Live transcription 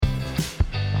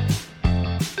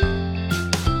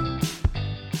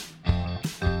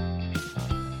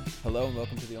Hello and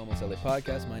welcome to the Almost LA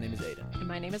podcast. My name is Aiden. And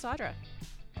my name is Audra.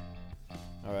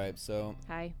 All right, so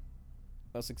Hi.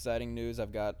 most exciting news,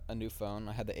 I've got a new phone.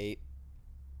 I had the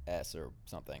 8S or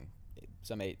something,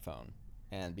 some 8 phone.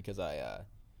 And because I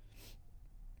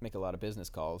make a lot of business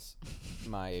calls,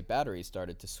 my battery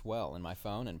started to swell in my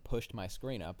phone and pushed my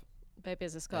screen up. By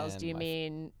business calls, And do you my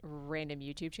mean random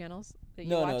YouTube channels that you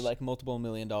No, watch? like multiple $1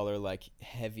 million, like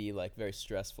heavy, like very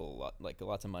stressful, like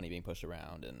lots of money being pushed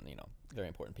around and, very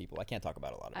important people. I can't talk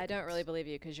about a lot of I don't things. really believe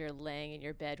you because you're laying in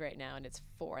your bed right now and it's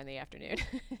 4 in the afternoon.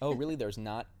 Oh, really? There's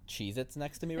not Cheez-Its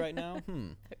next to me right now?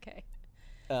 Okay.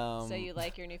 So So you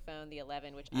like your new phone, the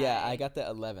 11, which Yeah, I got the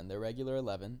 11, the regular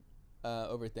 11,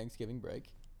 over Thanksgiving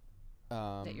break.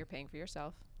 that you're paying for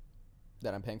yourself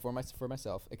That I'm paying for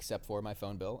myself, except for my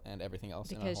phone bill and everything else.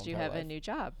 because you have a new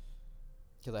job.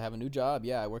 Because I have a new job.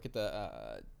 Yeah, I work at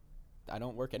the. I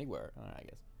don't work anywhere. I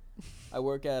guess I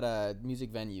work at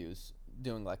music venues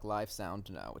doing like live sound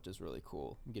now, which is really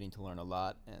cool. I'm getting to learn a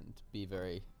lot and be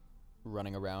very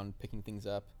running around, picking things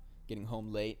up, getting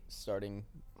home late, starting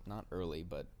not early,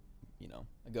 but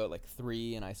I go at like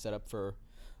 3 and I set up for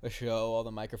a show, all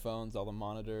the microphones, all the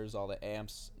monitors, all the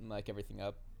amps, mic everything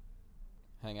up,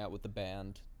 hang out with the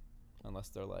band, unless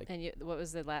they're like. And what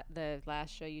was the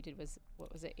last show you did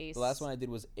what was it, Ace? The last one I did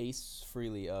was Ace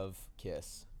Frehley of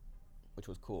Kiss, which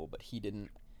was cool, but he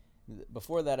didn't.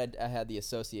 Before that, I had the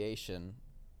Association,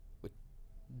 with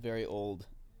very old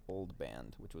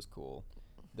band, which was cool.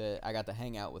 I got to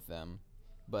hang out with them,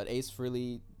 but Ace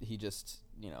Frehley, he just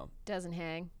Doesn't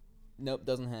hang. Nope,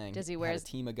 doesn't hang. Does he Had wear a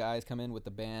team of guys come in with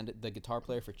the band. The guitar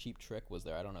player for Cheap Trick was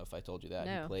there. I don't know if I told you that.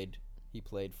 No. He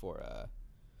played for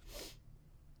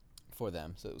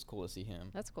them, so it was cool to see him.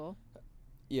 That's cool.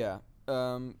 Yeah.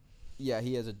 Yeah,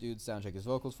 he has a dude sound check his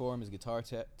vocals for him, his guitar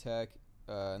tech,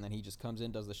 and then he just comes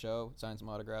in, does the show, signs some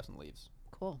autographs, and leaves.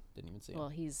 Cool. Didn't even see him. Well,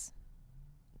 he's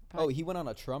Oh, he went on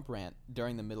a Trump rant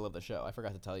during the middle of the show. I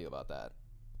forgot to tell you about that.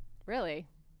 Really?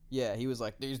 Yeah, he was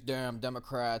like, these damn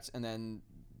Democrats, and then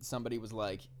somebody was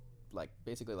like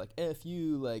basically like, F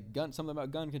you, like something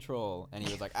about gun control, and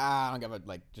he was like, I don't give a,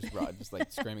 like just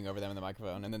like screaming over them in the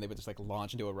microphone, and then they would just like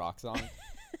launch into a rock song.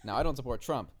 Now, I don't support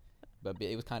Trump, but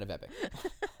it was kind of epic.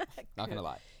 Not gonna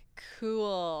lie.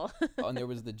 Cool. Oh, and there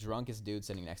was the drunkest dude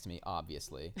sitting next to me,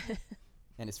 obviously.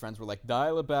 And his friends were like,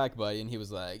 dial it back, buddy. And he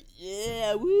was like,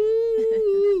 yeah,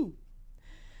 woo!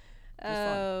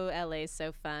 Oh, LA's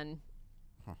so fun.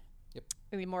 Yep.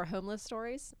 Any more homeless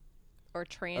stories? Or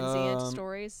transient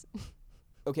stories?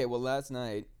 Okay, well, last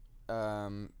night,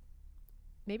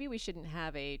 Maybe we shouldn't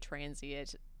have a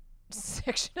transient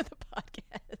section of the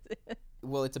podcast.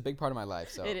 well, it's a big part of my life,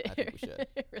 so I think we should.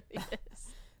 It really is.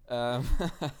 So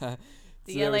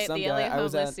The there was LA, some the guy- LA I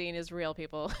was homeless at- scene is real,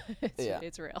 people.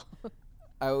 It's real.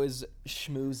 I was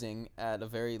schmoozing at a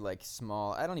very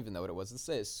small. I don't even know what it was. Let's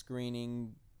say a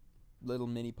screening, little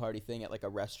mini party thing at like a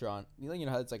restaurant. You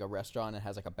know how it's like a restaurant and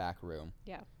has like a back room.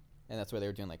 Yeah. And that's where they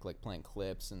were doing like playing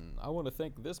clips and I want to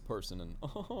thank this person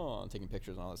and taking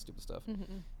pictures and all that stupid stuff.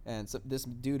 Mm-hmm. And so this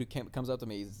dude who comes up to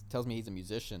me tells me he's a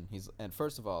musician. And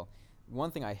first of all, one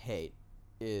thing I hate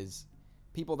is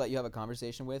people that you have a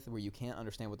conversation with where you can't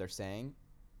understand what they're saying.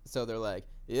 So they're like,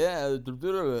 yeah, and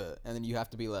then you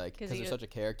have to be like, because they're such a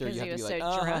character, you have to be like,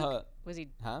 drunk. Was he?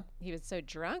 Huh? He was so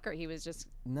drunk, or he was just?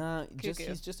 Nah, Cuckoo.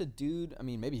 he's just a dude. I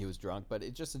mean, maybe he was drunk, but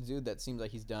it's just a dude that seems like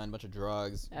he's done a bunch of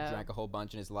drugs, drank a whole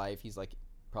bunch in his life. He's like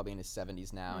probably in his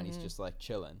 70s now, and he's just like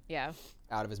chilling, Yeah.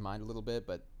 out of his mind a little bit,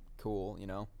 but cool,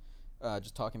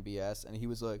 just talking BS. And he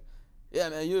was like, yeah,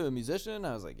 man, you a musician?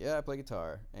 I was like, yeah, I play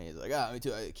guitar. And he's like, me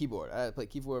too. Keyboard. I play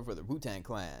keyboard for the Wu-Tang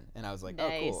Clan. And I was like,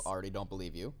 Nice. oh, cool. Already don't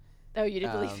believe you. Oh, you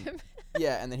didn't believe him?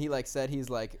 Yeah, and then he said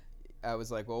I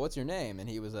was like, well, what's your name? And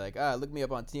he was like, look me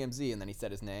up on TMZ. And then he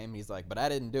said his name. He's like, but I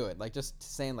didn't do it. Like, just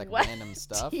saying What? random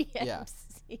stuff. Yeah.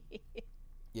 TMZ.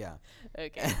 Yeah.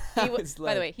 Okay. I By was the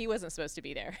like- way, he wasn't supposed to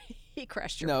be there. He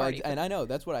crashed your No, party. and I know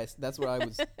that's what I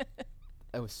was.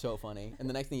 It was so funny. And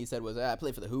the next thing he said was, I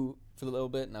played for the Who for a little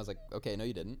bit. And I was like, okay, no,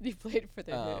 you didn't. You played for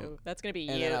the Who. That's gonna be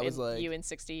and you. then I was you in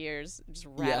 60 years, just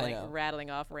Yeah, I know. rattling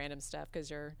off random stuff because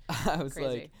you're I was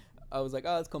crazy. oh,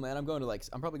 that's cool, man. I'm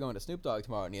probably going to Snoop Dogg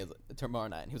tomorrow. And he was tomorrow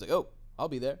night. And he was like, oh, I'll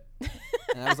be there.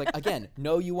 And I was like, again,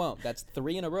 no, you won't. That's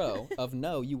 3 in a row of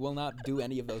no, you will not do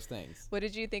any of those things. What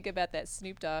did you think about that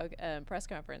Snoop Dogg press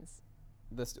conference?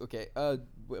 Okay. I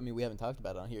mean, we haven't talked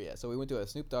about it on here yet. So we went to a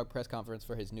Snoop Dogg press conference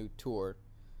for his new tour,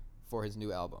 for his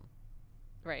new album.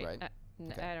 Right. Right?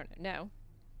 Okay. I don't know. No.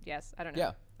 Yes, I don't know.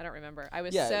 Yeah. I don't remember. I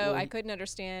was Yeah, well, I couldn't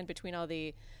understand between all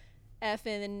the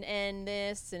effing and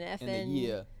this and effing And the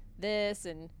yeah. this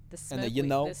and the smoke. And the you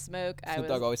know. The smoke. Snoop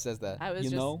Dogg always says that. I was you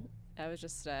just, know. I was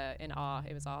just in awe.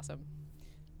 It was awesome.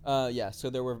 Yeah, so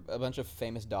there were a bunch of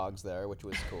famous dogs there, which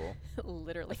was cool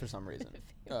Literally. for some reason.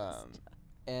 Famous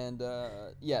And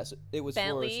yeah, so it was for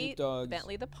Bentley, Snoop Dogg's.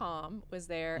 Bentley the Palm was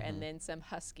there, Mhm. and then some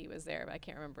husky was there, but I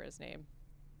can't remember his name.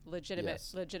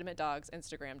 Legitimate dogs,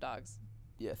 Instagram dogs.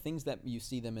 Yeah, things that you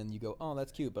see them and you go, oh,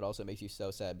 that's cute, but also makes you so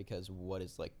sad because what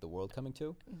is like the world coming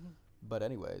to? But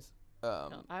anyways,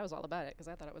 I was all about it because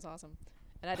I thought it was awesome,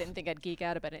 and I didn't think I'd geek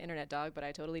out about an internet dog, but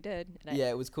I totally did. And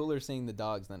yeah, it was cooler seeing the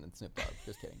dogs than Snoop Dogg.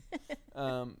 Just kidding.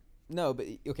 No, but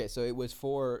okay, so it was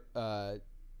for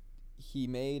he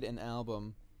made an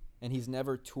album, and he's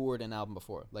never toured an album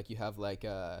before. Like you have like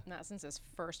not since his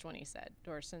first one, he said,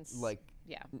 or since like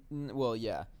yeah. Well,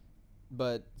 yeah,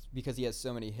 but because he has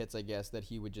so many hits, I guess that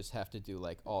he would just have to do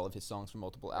like all of his songs from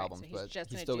multiple Right, albums. so he's But just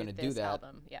he's gonna still do going to do this that.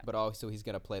 album, yeah. But also he's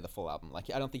going to play the full album. Like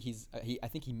I don't think I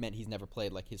think he meant he's never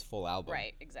played like his full album.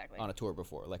 Right, exactly. On a tour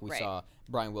before. Like we Right. saw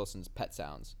Brian Wilson's Pet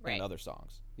Sounds Right. and other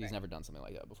songs. He's Right. never done something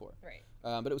like that before. Right.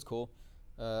 But it was cool.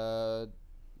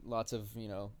 Lots of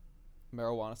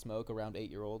marijuana smoke around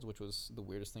 8-year-olds, which was the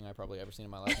weirdest thing I probably ever seen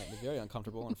in my life. It was very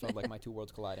uncomfortable and felt like my two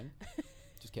worlds colliding.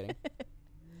 Just kidding.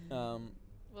 Well,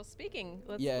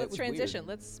 Yeah, it let's was transition.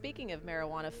 weird. Speaking of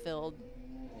marijuana-filled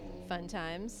fun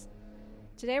times,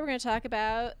 today we're going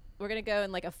to go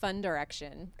in like a fun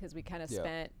direction because we kind of Yeah.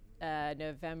 spent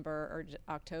November or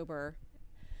October,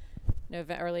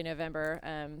 early November,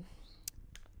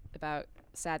 about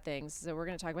sad things. So we're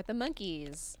going to talk about the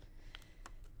Monkees,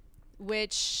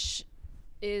 which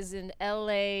is an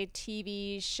LA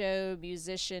TV show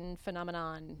musician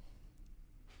phenomenon.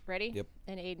 Ready? Yep.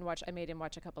 And I made him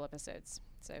watch a couple episodes.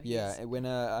 So Yeah, and when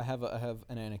I have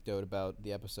an anecdote about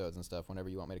the episodes and stuff. Whenever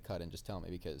you want me to cut in, just tell me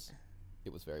because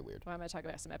it was very weird. Well, I'm going to talk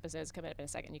about some episodes coming up in a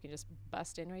second. You can just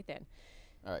bust in right then.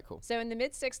 All right, cool. So in the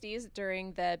mid-'60s,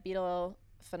 during the Beatle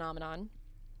phenomenon,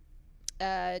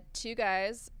 two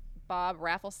guys, Bob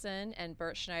Rafelson and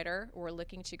Bert Schneider, were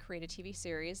looking to create a TV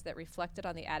series that reflected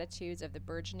on the attitudes of the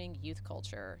burgeoning youth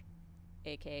culture,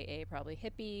 a.k.a. probably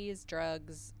hippies,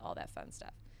 drugs, all that fun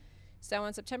stuff. So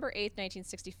on September 8th,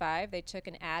 1965, they took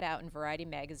an ad out in Variety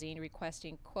magazine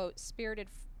requesting, quote, spirited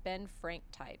Ben Frank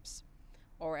types,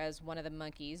 or as one of the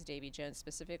Monkees, Davy Jones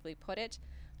specifically put it,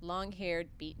 long-haired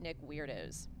beatnik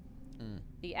weirdos.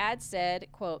 The ad said,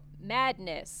 quote,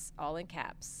 madness, all in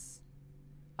caps.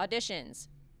 Auditions,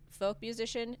 folk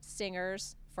musician,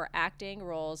 singers for acting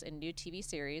roles in new TV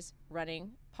series,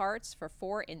 running parts for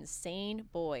 4 insane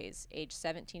boys, aged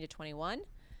 17 to 21.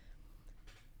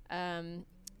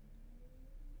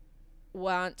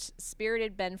 Want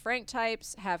spirited Ben Frank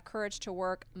types, have courage to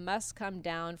work, must come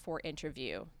down for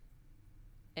interview.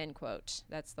 End quote.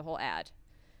 That's the whole ad.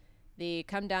 The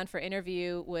come down for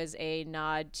interview was a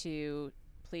nod to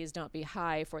please don't be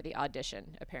high for the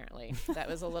audition, apparently. That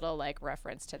was a little like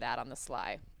reference to that on the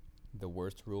sly. The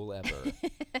worst rule ever.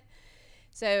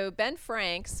 So Ben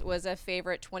Frank's was a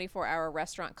favorite 24-hour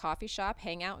restaurant coffee shop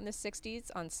hangout in the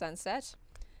 60s on Sunset.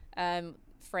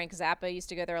 Frank Zappa used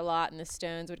to go there a lot, and the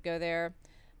Stones would go there.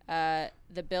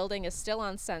 The building is still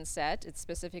on Sunset. It's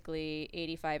specifically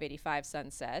 8585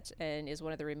 Sunset and is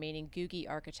one of the remaining Googie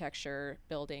architecture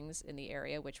buildings in the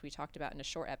area, which we talked about in a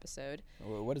short episode.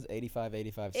 What is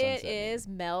 8585 Sunset It is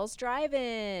Mel's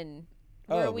Drive-In,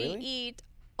 where Oh, we really? eat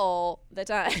all the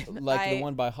time. Like the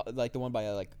one by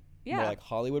Yeah. more like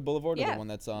Hollywood Boulevard, or Yeah. the one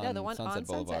that's on No, the one Sunset on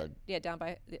Boulevard. Sunset. Yeah, down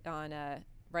by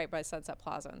right by Sunset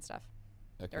Plaza and stuff,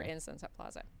 Okay. or in Sunset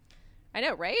Plaza. I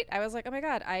know, right? I was like, oh my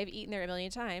god, I've eaten there a million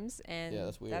times, and Yeah,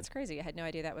 that's weird. That's crazy. I had no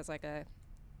idea that was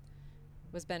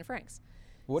was Ben Frank's.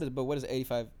 What is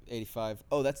 8585?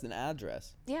 Oh, that's an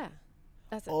address. Yeah,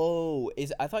 that's it. Oh,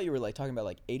 I thought you were like talking about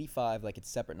like 85, like it's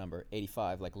separate number,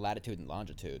 85, like latitude and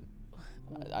longitude.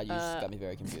 You just got me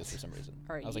very confused for some reason.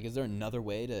 I was like, is there another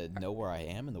way to know where I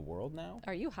am in the world now?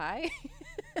 Are you high?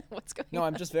 What's going on? No,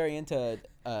 I'm just very into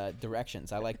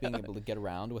directions. I like being able to get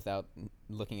around without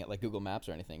looking at like Google Maps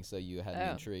or anything. So you had me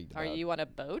intrigued. Are you on a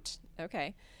boat?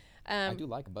 Okay. I do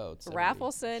like boats.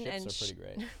 Rafelson Ships and are pretty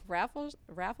great.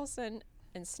 Rafelson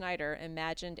and Snyder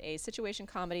imagined a situation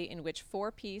comedy in which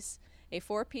a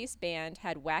four-piece band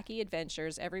had wacky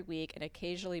adventures every week and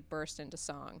occasionally burst into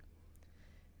song.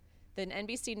 Then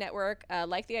NBC Network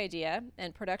liked the idea,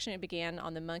 and production began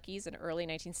on the Monkees in early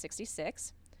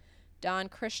 1966. Don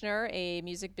Krishner, a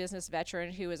music business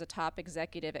veteran who was a top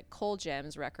executive at Cole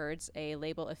Gems Records, a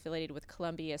label affiliated with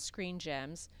Columbia Screen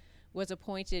Gems, was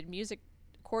appointed music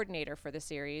coordinator for the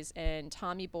series, and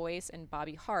Tommy Boyce and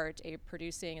Bobby Hart, a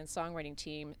producing and songwriting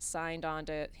team, signed on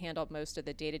to handle most of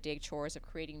the day-to-day chores of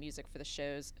creating music for the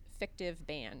show's fictive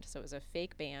band. So it was a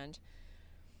fake band.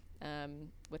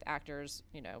 with actors,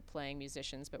 playing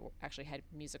musicians, but actually had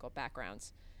musical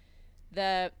backgrounds.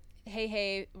 The Hey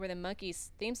Hey We're the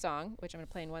Monkeys theme song, which I'm going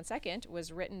to play in 1 second,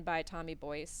 was written by Tommy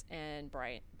Boyce and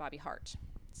Bobby Hart.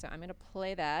 So I'm going to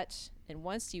play that, and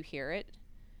once you hear it,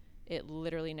 it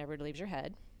literally never leaves your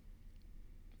head.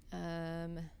 Oh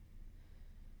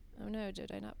no,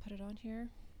 did I not put it on here?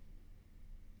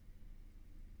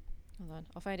 Hold on,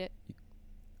 I'll find it.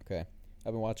 Okay.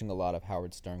 I've been watching a lot of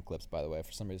Howard Stern clips, by the way.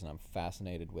 For some reason, I'm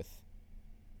fascinated with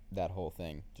that whole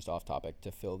thing. Just off topic,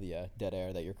 to fill the dead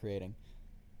air that you're creating.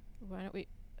 Why don't we...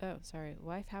 Oh, sorry.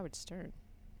 Why Howard Stern?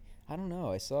 I don't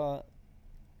know. I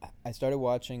started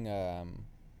watching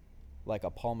like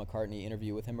a Paul McCartney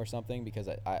interview with him or something, because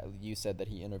you said that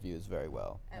he interviews very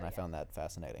well, and I found that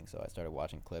fascinating. So I started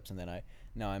watching clips, and then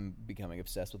now I'm becoming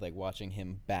obsessed with like watching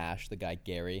him bash the guy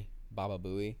Gary Baba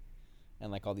Booey,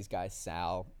 and like all these guys,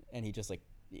 Sal, and he just like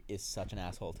is such an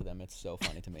asshole to them. It's so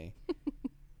funny to me.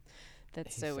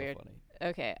 That's so weird. Funny.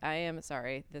 Okay, I am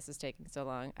sorry. This is taking so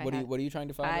long. What are you trying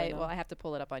to find right now? Well, I have to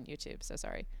pull it up on YouTube. So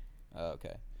sorry. Oh,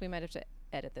 okay. We might have to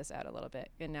edit this out a little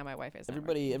bit. And now my wife is.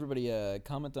 Everybody,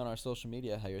 comment on our social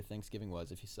media how your Thanksgiving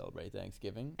was, if you celebrate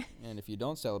Thanksgiving, and if you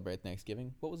don't celebrate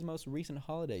Thanksgiving, what was the most recent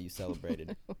holiday you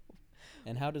celebrated,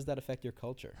 and how does that affect your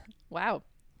culture? Wow.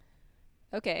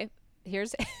 Okay,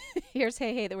 here's Hey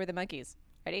Hey We're the Monkeys.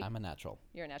 Ready? I'm a natural.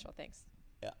 You're a natural. Thanks.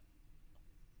 Yeah.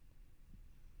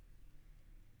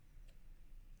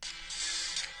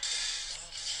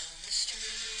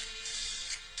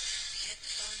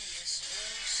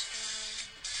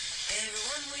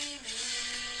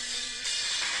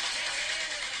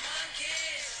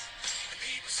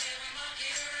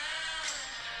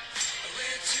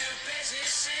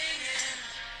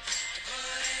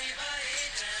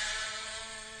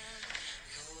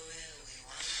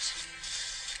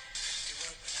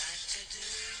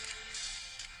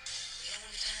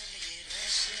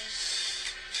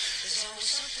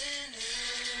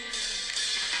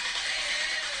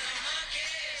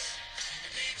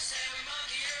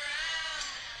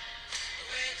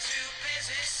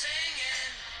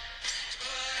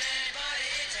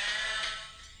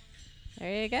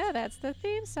 There you go. That's the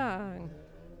theme song.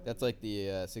 That's like the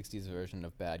 60s version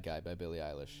of Bad Guy by Billie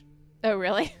Eilish. Oh,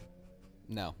 really?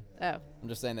 No. Oh. I'm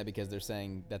just saying that because they're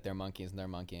saying that they're monkeys and they're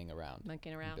monkeying around.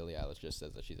 Monkeying around. And Billie Eilish just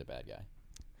says that she's a bad guy.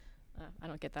 I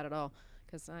don't get that at all,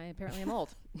 because I apparently am old.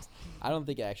 I don't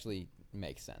think it actually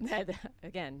makes sense.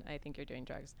 Again, I think you're doing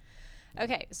drugs.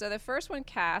 Okay, so the first one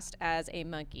cast as a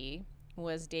monkey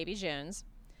was Davy Jones.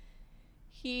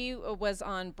 He was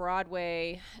on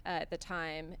Broadway at the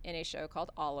time in a show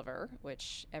called Oliver,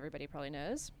 which everybody probably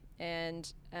knows.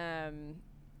 And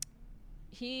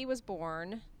he was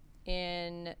born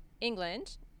in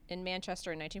England, in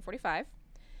Manchester in 1945.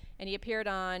 And he appeared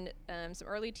on some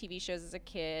early TV shows as a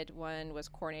kid. One was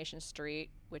Coronation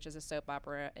Street, which is a soap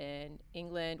opera in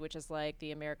England, which is like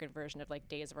the American version of like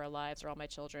Days of Our Lives or All My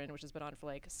Children, which has been on for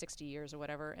like 60 years or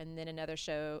whatever. And then another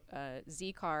show,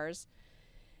 Z Cars.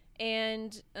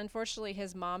 And unfortunately,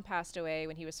 his mom passed away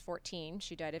when he was 14.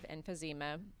 She died of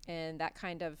emphysema, and that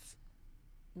kind of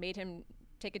made him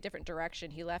take a different direction.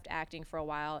 He left acting for a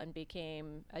while and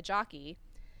became a jockey.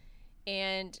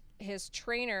 And his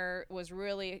trainer was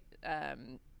really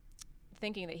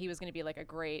thinking that he was going to be like a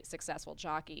great, successful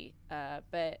jockey.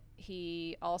 But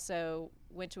he also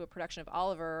went to a production of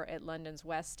Oliver at London's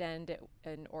West End,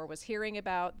 or was hearing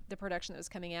about the production that was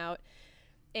coming out,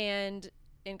 and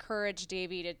encouraged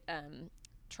Davy to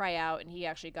try out, and he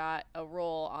actually got a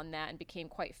role on that and became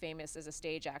quite famous as a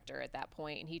stage actor at that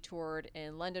point. And he toured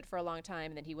in London for a long time,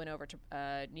 and then he went over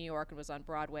to New York and was on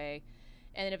Broadway,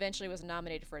 and then eventually was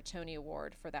nominated for a Tony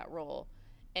Award for that role.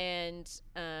 And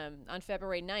on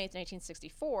February 9th,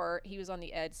 1964, he was on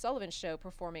the Ed Sullivan Show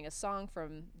performing a song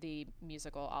from the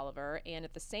musical Oliver, and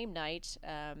at the same night,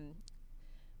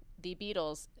 the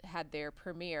Beatles had their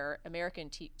American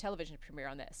television premiere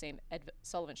on that same Ed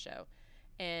Sullivan Show.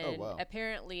 And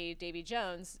apparently Davy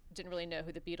Jones didn't really know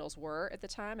who the Beatles were at the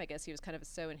time. I guess he was kind of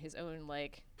so in his own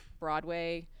like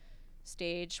Broadway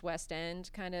stage, West End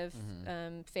kind of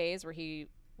phase, where he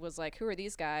was like, who are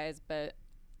these guys? But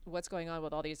what's going on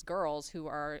with all these girls who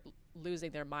are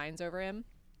losing their minds over him,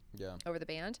 over the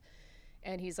band?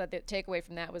 And he's like, the takeaway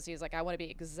from that was he's like, I want to be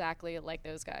exactly like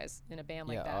those guys in a band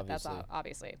like that. Obviously. That's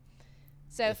obviously.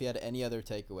 So if he had any other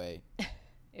takeaway, it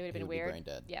would have been weird. Be brain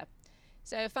dead. Yeah.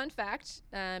 So fun fact,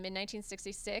 in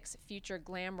 1966, future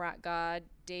glam rock god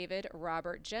David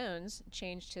Robert Jones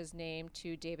changed his name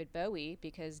to David Bowie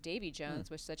because Davy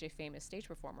Jones was such a famous stage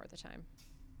performer at the time.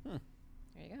 There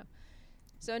you go.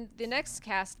 So the next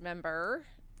cast member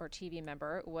or TV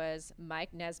member was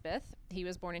Mike Nesmith. He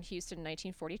was born in Houston in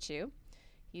 1942.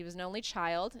 He was an only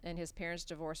child, and his parents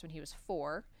divorced when he was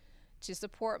 4. To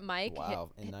support Mike, Wow,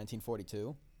 in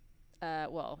 1942?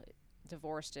 well,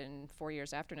 divorced in 4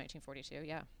 years after 1942,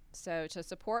 yeah. So to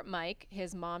support Mike,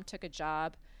 his mom took a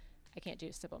job. I can't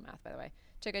do simple math, by the way.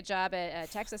 Took a job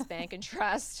at Texas Bank and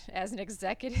Trust as an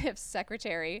executive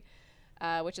secretary,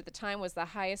 which at the time was the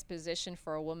highest position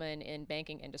for a woman in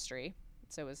banking industry.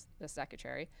 So it was the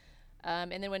secretary.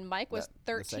 And then when Mike was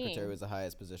 13, the secretary was the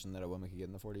highest position that a woman could get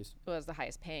in the 40s. Was the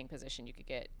highest paying position you could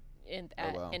get in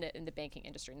the banking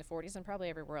industry in the 40s and probably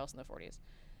everywhere else in the 40s.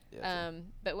 Yeah,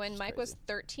 but when Mike was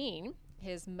 13,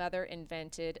 his mother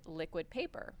invented liquid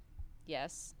paper.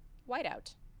 Yes,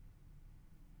 whiteout.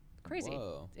 Crazy.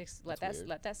 Whoa, Let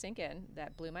that sink in.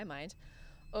 That blew my mind.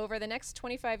 Over the next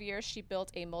 25 years, she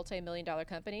built a multi-million-dollar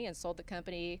company and sold the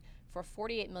company for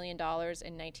 $48 million in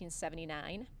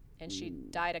 1979. And she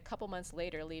died a couple months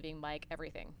later, leaving Mike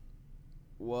everything.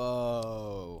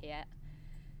 Whoa. Yeah.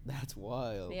 That's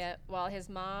wild. Yeah. While his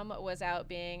mom was out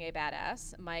being a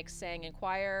badass, Mike sang in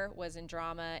choir, was in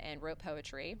drama, and wrote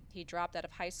poetry. He dropped out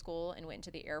of high school and went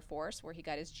into the Air Force, where he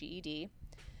got his GED.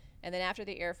 And then after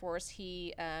the Air Force,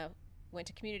 he went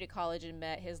to community college and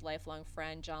met his lifelong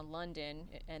friend, John London,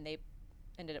 and they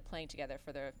ended up playing together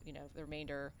for the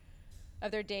remainder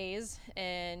of their days.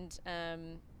 And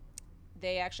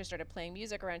they actually started playing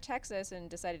music around Texas and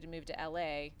decided to move to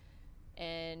LA.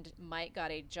 And Mike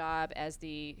got a job as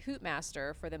the hoot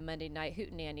master for the Monday Night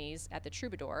Hootenannies at the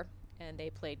Troubadour, and they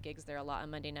played gigs there a lot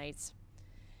on Monday nights.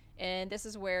 And this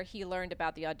is where he learned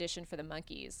about the audition for the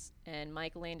Monkees, and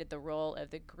Mike landed the role of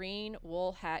the green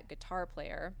wool hat guitar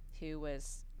player who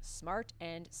was smart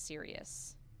and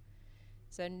serious.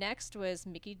 So next was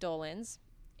Mickey Dolenz,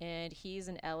 and he's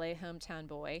an LA hometown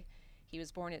boy. He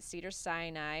was born at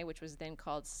Cedars-Sinai, which was then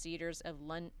called Cedars of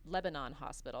Lebanon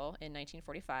Hospital, in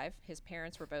 1945. His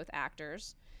parents were both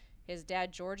actors. His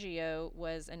dad, Giorgio,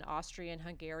 was an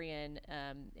Austrian-Hungarian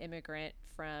immigrant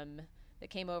that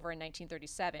came over in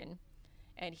 1937,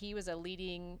 and he had a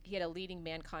leading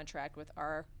man contract with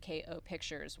RKO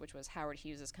Pictures, which was Howard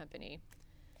Hughes' company.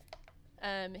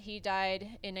 He died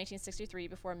in 1963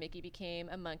 before Mickey became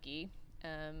a monkey,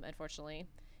 unfortunately.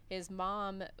 His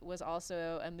mom was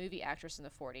also a movie actress in the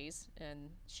 40s, and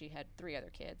she had 3 other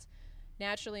kids.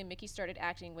 Naturally, Mickey started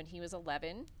acting when he was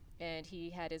 11, and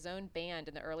he had his own band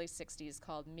in the early 60s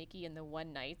called Mickey and the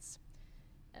One Knights,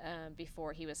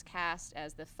 before he was cast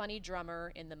as the funny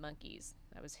drummer in the Monkees.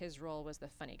 That was his role, was the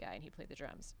funny guy, and he played the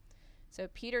drums. So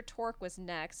Peter Tork was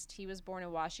next. He was born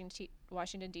in Washington,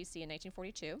 D.C. in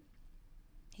 1942.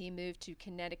 He moved to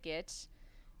Connecticut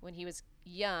when he was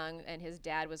young, and his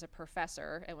dad was a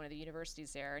professor at one of the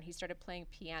universities there, and he started playing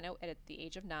piano at the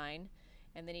age of 9.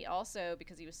 And then he also,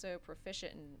 because he was so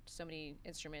proficient in so many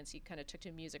instruments, he kind of took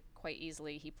to music quite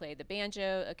easily. He played the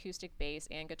banjo, acoustic bass,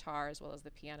 and guitar, as well as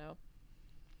the piano.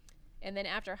 And then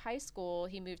after high school,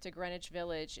 he moved to Greenwich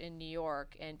Village in New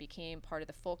York and became part of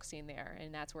the folk scene there,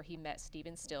 and that's where he met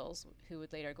Stephen Stills, who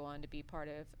would later go on to be part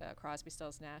of Crosby,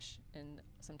 Stills, Nash, and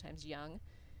sometimes Young.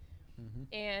 Mm-hmm.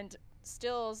 And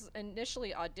Stills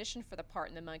initially auditioned for the part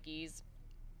in the Monkees,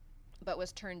 but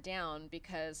was turned down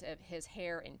because of his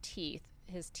hair and teeth.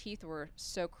 His teeth were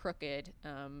so crooked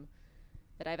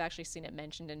that I've actually seen it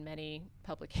mentioned in many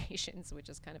publications, which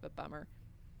is kind of a bummer.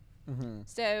 Mm-hmm.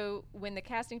 So when the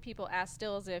casting people asked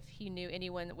Stills if he knew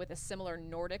anyone with a similar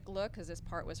Nordic look, because this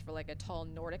part was for like a tall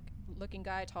Nordic-looking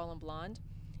guy, tall and blonde,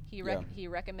 he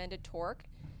recommended Tork.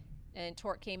 And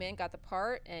Tork came in, got the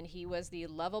part, and he was the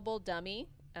lovable dummy,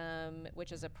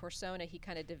 which is a persona he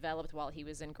kind of developed while he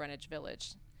was in Greenwich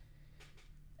Village.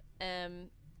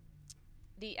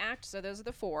 So those are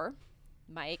the 4,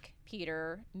 Mike,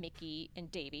 Peter, Mickey,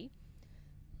 and Davy.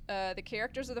 The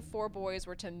characters of the 4 boys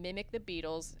were to mimic the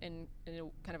Beatles in a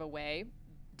kind of a way.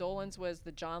 Dolenz was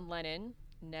the John Lennon,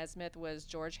 Nesmith was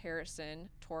George Harrison,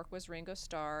 Tork was Ringo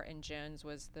Starr, and Jones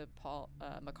was the Paul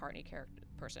McCartney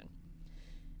person.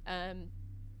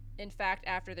 In fact,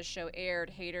 after the show aired,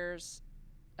 haters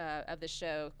of the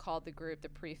show called the group the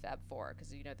Prefab Four, because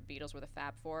the Beatles were the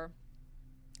Fab Four.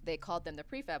 They called them the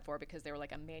Prefab Four because they were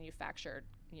like a manufactured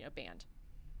band.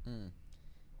 Mm.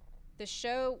 The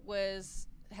show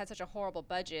had such a horrible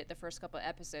budget. The first couple of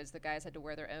episodes, the guys had to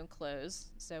wear their own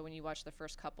clothes. So when you watch the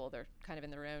first couple, they're kind of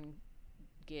in their own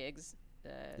gigs.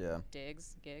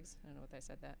 Gigs. I don't know what I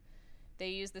said that. They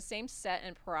used the same set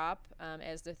and prop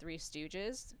as the Three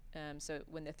Stooges. So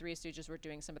when the Three Stooges were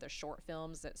doing some of their short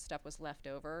films, that stuff was left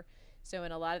over. So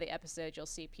in a lot of the episodes, you'll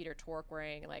see Peter Tork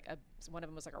wearing like one of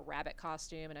them was like a rabbit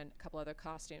costume and a couple other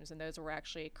costumes, and those were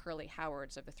actually Curly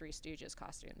Howard's of the Three Stooges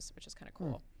costumes, which is kind of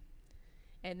cool.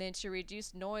 And then to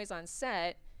reduce noise on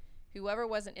set, whoever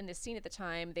wasn't in the scene at the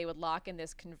time, they would lock in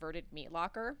this converted meat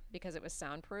locker because it was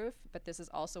soundproof. But this is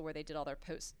also where they did all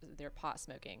their pot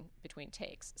smoking between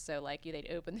takes. So like they'd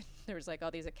open, there was like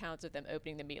all these accounts of them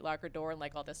opening the meat locker door, and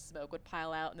like all this smoke would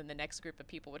pile out, and then the next group of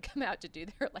people would come out to do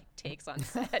their like takes on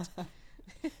set.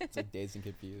 It's like Dazed and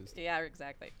Confused. Yeah,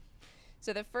 exactly.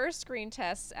 So the first screen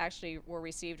tests actually were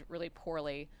received really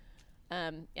poorly.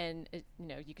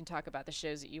 You can talk about the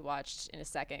shows that you watched in a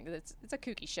second. It's a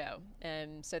kooky show.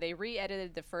 So they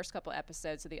re-edited the first couple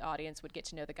episodes so the audience would get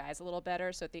to know the guys a little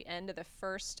better. So at the end of the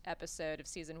first episode of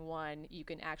season 1, you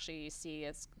can actually see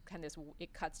it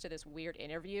cuts to this weird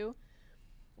interview,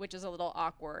 which is a little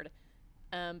awkward.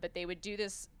 But they would do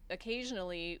this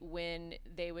occasionally when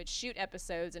they would shoot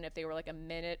episodes, and if they were like a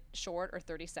minute short or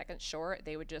 30 seconds short,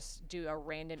 they would just do a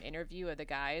random interview of the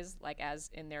guys, like as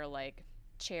in their like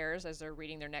chairs as they're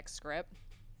reading their next script,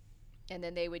 and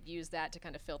then they would use that to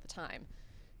kind of fill the time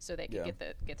so they could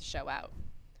get the show out.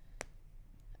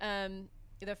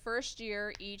 The first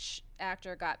year, each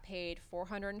actor got paid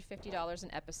 $450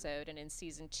 an episode, and in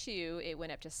season 2 it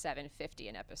went up to $750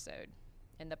 an episode,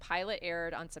 and the pilot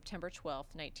aired on September 12th,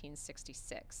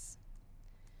 1966.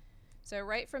 So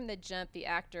right from the jump, the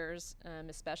actors,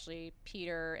 especially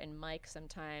Peter and Mike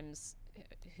sometimes,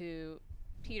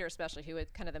 Peter especially, who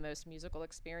had kind of the most musical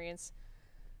experience,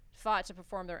 fought to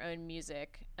perform their own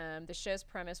music. The show's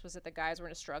premise was that the guys were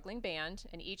in a struggling band,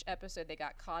 and each episode they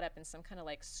got caught up in some kind of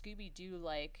like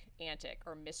Scooby-Doo-like antic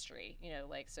or mystery,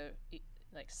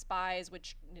 like spies would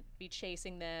be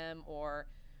chasing them, or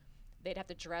they'd have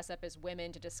to dress up as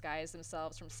women to disguise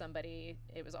themselves from somebody.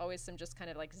 It was always some just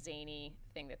kind of like zany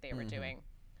thing that they were doing.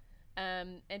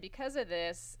 And because of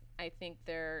this, I think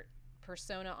their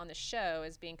persona on the show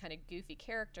as being kind of goofy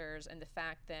characters, and the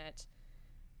fact that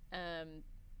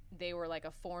they were like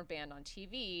a foreign band on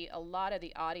TV, a lot of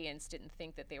the audience didn't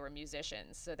think that they were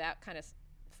musicians. So that kind of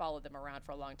followed them around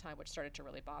for a long time, which started to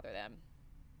really bother them.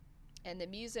 And the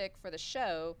music for the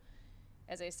show,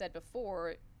 as I said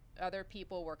before, other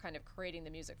people were kind of creating the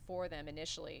music for them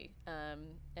initially.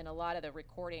 And a lot of the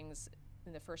recordings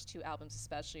in the first 2 albums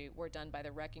especially were done by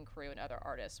the Wrecking Crew and other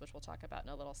artists, which we'll talk about in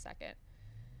a little second.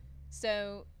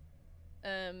 So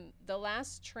The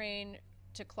Last Train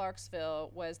to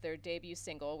Clarksville was their debut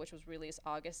single, which was released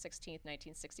August 16th,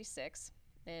 1966.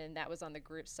 And that was on the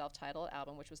group's self-titled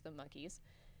album, which was The Monkees.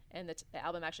 And the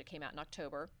album actually came out in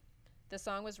October. The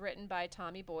song was written by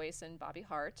Tommy Boyce and Bobby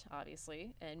Hart,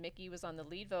 obviously. And Mickey was on the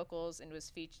lead vocals, and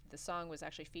the song was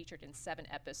actually featured in 7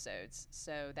 episodes.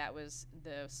 So that was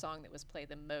the song that was played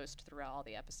the most throughout all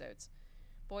the episodes.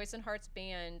 Boyce and Hart's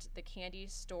band, the Candy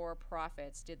Store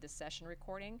Prophets, did the session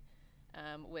recording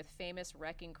with famous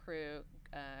Wrecking Crew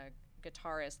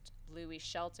guitarist Louis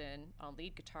Shelton on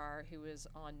lead guitar, who was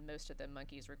on most of the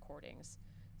Monkees recordings.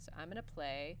 So I'm going to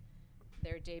play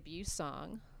their debut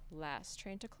song, Last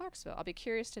Train to Clarksville. I'll be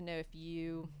curious to know if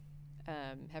you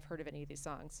have heard of any of these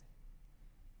songs.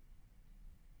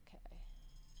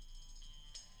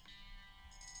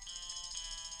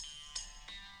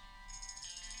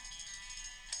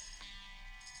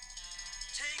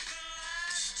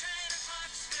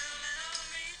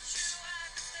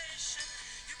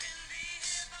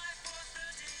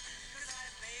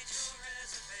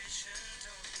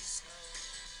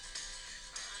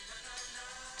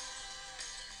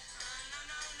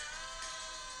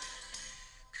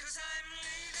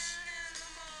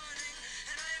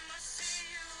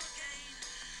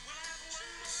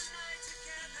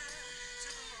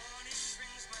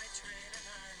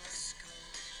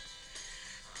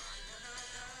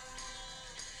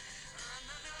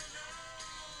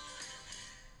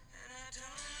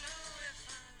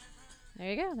 There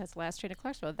you go. That's Last Train to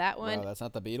Clarksville. That one. Wow, that's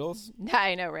not the Beatles?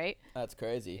 I know, right? That's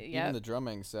crazy. Yep. Even the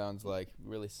drumming sounds like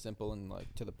really simple and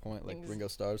like to the point, like Ringo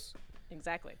Starr's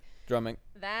Exactly. drumming.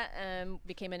 That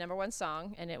became a #1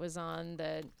 song, and it was on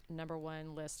the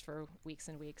 #1 list for weeks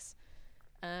and weeks.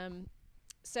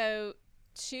 So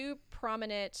 2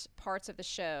 prominent parts of the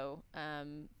show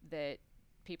that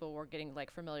people were getting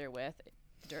like familiar with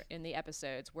in the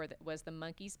episodes was the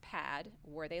Monkees' pad,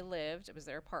 where they lived. It was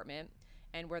their apartment,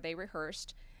 and where they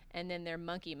rehearsed, and then their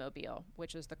Monkey Mobile,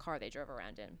 which was the car they drove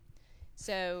around in.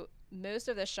 So most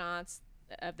of the shots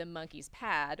of the Monkees'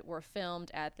 pad were filmed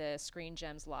at the Screen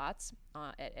Gems lots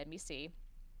at NBC,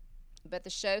 but the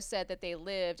show said that they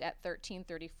lived at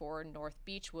 1334 North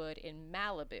Beechwood in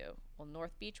Malibu. Well,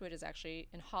 North Beechwood is actually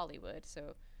in Hollywood,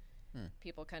 so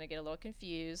people kind of get a little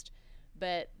confused.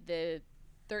 But the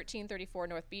 1334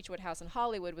 North Beechwood House in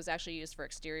Hollywood was actually used for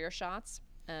exterior shots.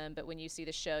 But when you see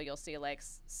the show, you'll see like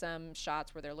some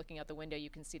shots where they're looking out the window. You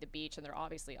can see the beach, and they're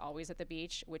obviously always at the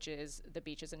beach, which is the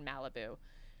beaches in Malibu.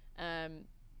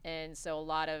 And so a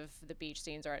lot of the beach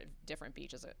scenes are at different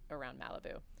beaches around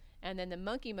Malibu. And then the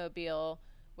Monkey Mobile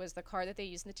was the car that they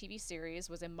used in the TV series,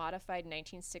 was a modified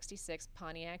 1966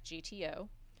 Pontiac GTO.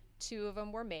 2 of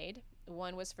them were made.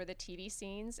 One was for the TV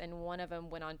scenes, and one of them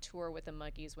went on tour with the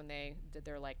Monkees when they did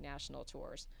their like national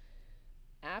tours.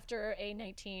 After a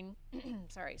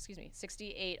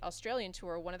 68 Australian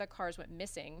tour, one of the cars went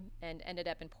missing and ended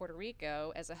up in Puerto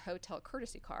Rico as a hotel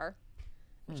courtesy car,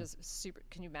 which is super.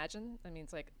 Can you imagine? I mean,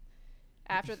 it's like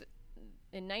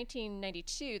in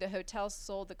 1992, the hotel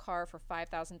sold the car for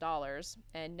 $5,000,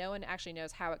 and no one actually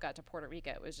knows how it got to Puerto Rico.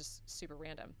 It was just super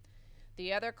random.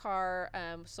 The other car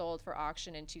sold for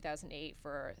auction in 2008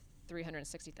 for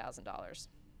 $360,000.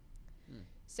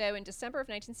 So in December of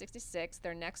 1966,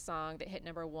 their next song that hit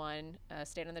number 1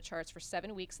 stayed on the charts for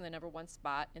 7 weeks in the number 1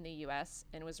 spot in the U.S.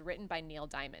 and was written by Neil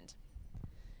Diamond.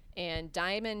 And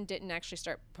Diamond didn't actually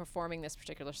start performing this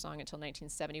particular song until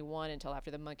 1971, until after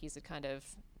the Monkees had kind of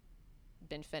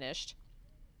been finished.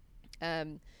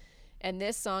 And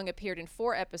this song appeared in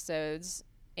 4 episodes,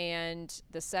 and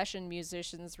the session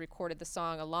musicians recorded the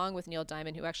song along with Neil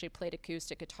Diamond, who actually played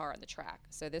acoustic guitar on the track.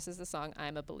 So this is the song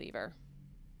I'm a Believer,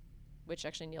 which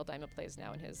actually Neil Diamond plays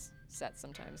now in his set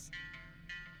sometimes.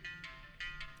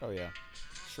 Oh, yeah.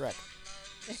 Shrek.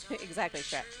 Exactly,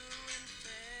 Shrek.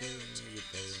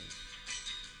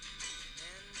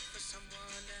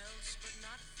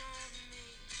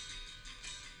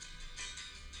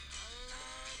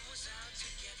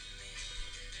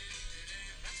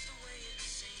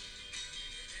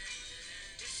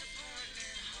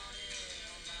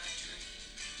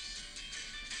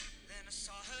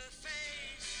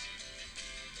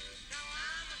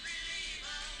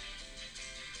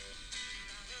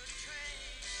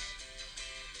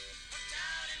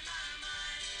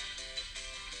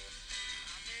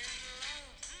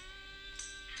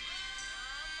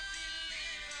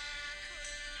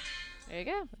 There you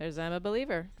go. There's I'm a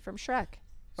Believer from Shrek.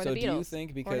 Or So the Beatles. do you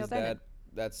think because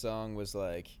that song was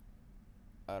like,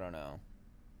 I don't know,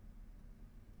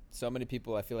 so many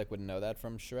people I feel like would know that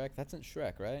from Shrek? That's in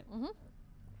Shrek, right? Mm-hmm.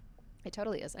 It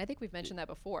totally is. I think we've mentioned that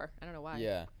before. I don't know why.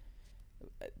 Yeah.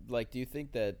 Like, do you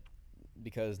think that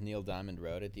because Neil Diamond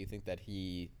wrote it, do you think that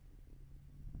he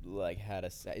like had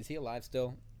is he alive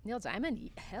still? Neil Diamond?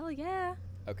 Hell yeah.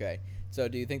 Okay. So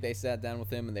do you think they sat down with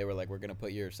him and they were like, we're going to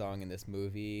put your song in this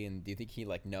movie? And do you think he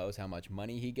like knows how much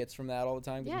money he gets from that all the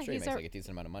time? 'Cause I'm sure he makes like a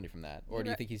decent amount of money from that. Or do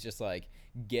you think he's just like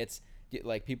get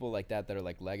like people like that are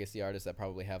like legacy artists that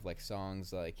probably have like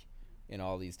songs like in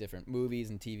all these different movies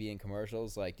and TV and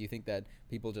commercials? Like, do you think that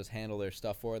people just handle their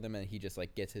stuff for them and he just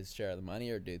like gets his share of the money?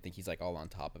 Or do you think he's like all on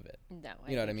top of it? No,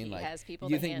 you know what I mean? He like, has people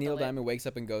do you to think handle Neil it. Diamond wakes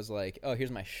up and goes like, oh,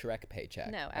 here's my Shrek paycheck?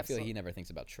 No, I feel like he never thinks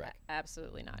about Shrek.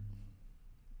 Absolutely not.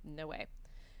 No way.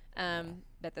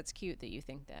 But that's cute that you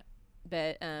think that.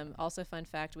 But also, fun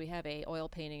fact, we have a oil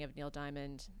painting of Neil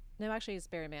Diamond. No, actually, it's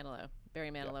Barry Manilow.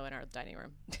 Barry Manilow in our dining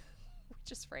room,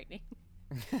 which is frightening.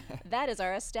 That is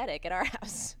our aesthetic at our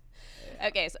house.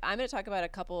 Okay, so I'm going to talk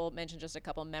about mention just a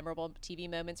couple memorable TV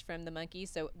moments from the Monkees.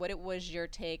 So what was your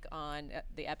take on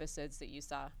the episodes that you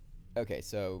saw? Okay,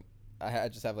 so I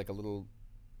just have like a little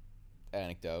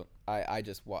anecdote. I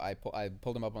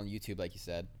pulled them up on YouTube, like you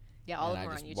said. Yeah, all of them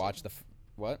are on YouTube. I just watched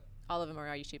what? All of them are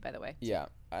on YouTube, by the way. Yeah,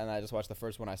 and I just watched the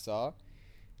first one I saw,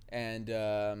 and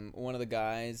one of the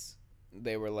guys,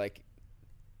 they were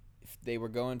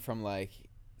going from like,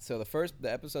 so the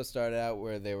episode started out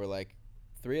where they were like,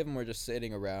 3 of them were just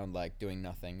sitting around like doing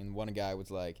nothing, and one guy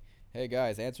was like, hey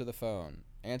guys, answer the phone,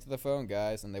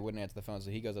 guys, and they wouldn't answer the phone.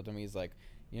 So he goes up to me, he's like,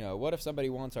 you know, what if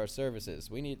somebody wants our services?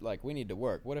 We need to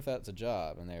work. What if that's a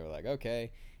job? And they were like,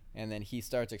 okay. And then he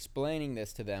starts explaining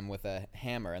this to them with a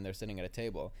hammer, and they're sitting at a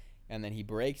table. And then he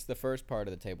breaks the first part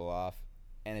of the table off,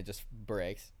 and it just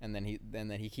breaks. And then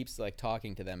he keeps like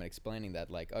talking to them and explaining that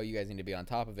like, oh, you guys need to be on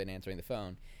top of it and answering the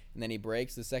phone. And then he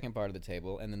breaks the second part of the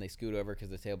table, and then they scoot over because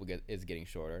the table is getting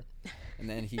shorter. And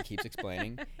then he keeps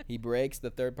explaining. He breaks the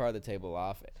third part of the table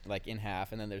off like in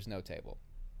half, and then there's no table.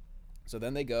 So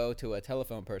then they go to a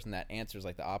telephone person that answers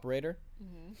like the operator,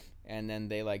 and then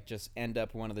they like just end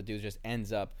up, one of the dudes just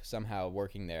ends up somehow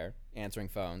working there answering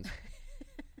phones.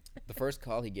 The first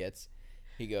call he gets,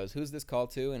 he goes, who's this call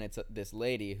to? And it's this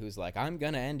lady who's like, I'm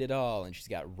gonna end it all, and she's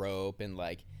got rope and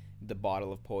like the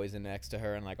bottle of poison next to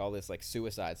her and like all this like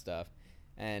suicide stuff.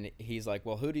 And he's like,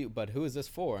 well, who is this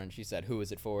for? And she said, who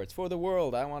is it for? It's for the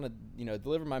world. I want to,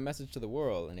 deliver my message to the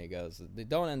world. And he goes, they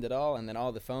don't end at all. And then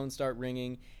all the phones start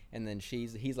ringing. And then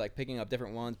he's like picking up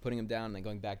different ones, putting them down, and then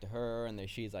going back to her. And then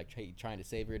she's like trying to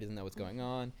save her. He doesn't know what's going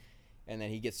on. And then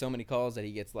he gets so many calls that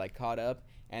he gets like caught up.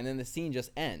 And then the scene just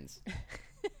ends.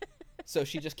 So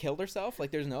she just killed herself?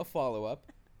 Like there's no follow up.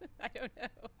 I don't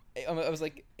know. I was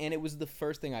like, and it was the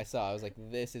first thing I saw. I was like,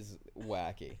 this is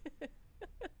wacky.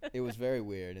 It was very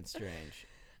weird and strange.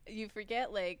 You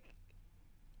forget, like,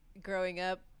 growing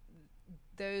up,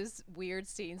 those weird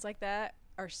scenes like that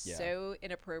are so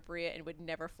inappropriate and would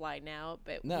never fly now.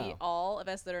 But we, all of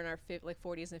us that are in our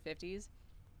 40s and 50s,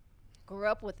 grew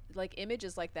up with like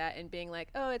images like that and being like,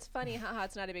 oh, it's funny, haha,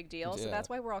 it's not a big deal. So that's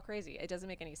why we're all crazy. It doesn't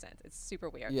make any sense. It's super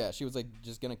weird. Yeah, she was like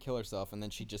just gonna kill herself, and then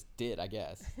she just did, I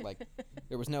guess. Like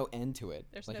there was no end to it.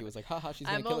 He was like, haha, she's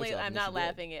gonna kill herself. I'm not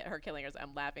laughing at her killing herself.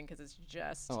 I'm laughing because it's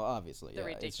just obviously the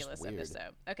ridiculous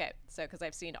episode. Okay, so because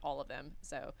I've seen all of them.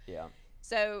 So yeah.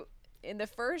 So in the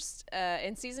first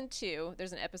in season 2,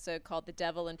 there's an episode called "The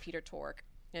Devil and Peter Tork,"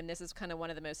 and this is kind of one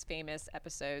of the most famous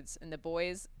episodes. And the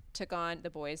boys,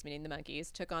 meaning the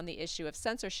Monkees, took on the issue of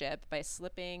censorship by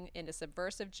slipping in a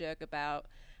subversive joke about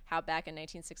how back in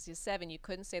 1967 you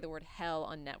couldn't say the word hell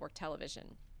on network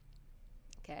television.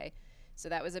 Okay, so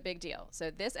that was a big deal. So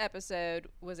this episode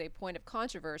was a point of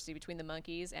controversy between the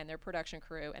Monkees and their production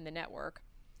crew and the network.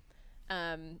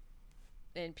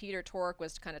 And Peter Tork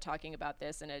was kind of talking about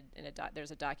this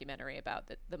there's a documentary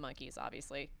about the Monkees,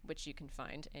 obviously, which you can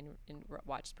find and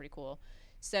watch. It's pretty cool.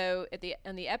 So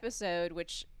on the episode,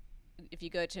 which if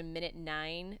you go to minute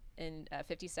 9 and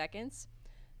 50 seconds,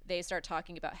 they start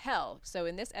talking about hell. So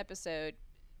in this episode,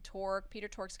 Peter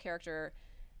Tork's character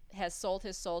has sold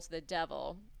his soul to the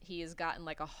devil. He has gotten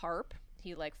like a harp.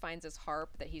 He like finds this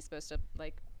harp that he's supposed to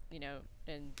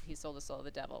and he sold his soul to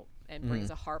the devil and brings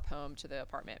a harp home to the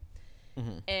apartment.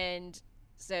 Mm-hmm. And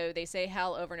so they say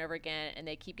hell over and over again, and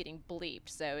they keep getting bleeped.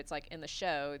 So it's like in the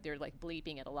show, they're like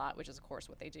bleeping it a lot, which is of course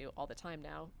what they do all the time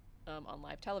now on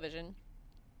live television.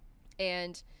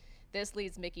 And this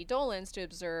leads Mickey Dolenz to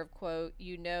observe, quote,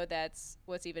 that's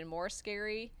what's even more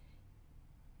scary.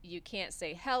 You can't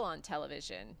say hell on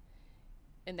television.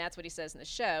 And that's what he says in the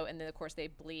show. And then, of course, they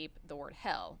bleep the word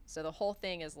hell. So the whole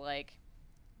thing is, like,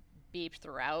 beeped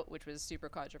throughout, which was super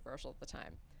controversial at the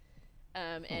time.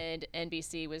 And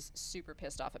NBC was super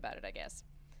pissed off about it, I guess.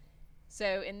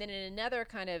 So, and then in another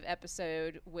kind of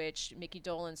episode, which Mickey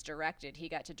Dolenz directed, he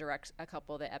got to direct a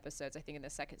couple of the episodes, I think, in the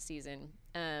second season.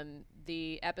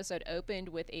 The episode opened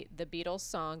with the Beatles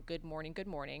song, Good Morning, Good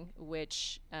Morning,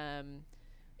 which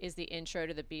is the intro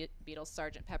to the Beatles'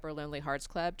 Sgt. Pepper Lonely Hearts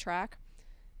Club track.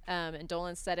 And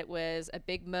Dolenz said it was a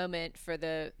big moment for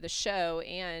the show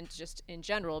and just in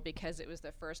general because it was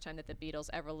the first time that the Beatles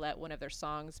ever let one of their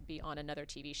songs be on another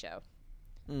TV show.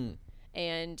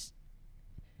 And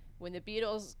when the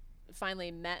Beatles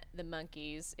finally met the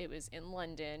Monkees, it was in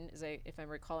London, if I'm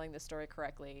recalling the story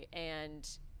correctly, and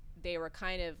they were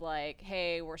kind of like,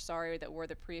 hey, we're sorry that we're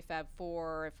the Prefab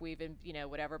Four, if we've been,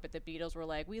 whatever, but the Beatles were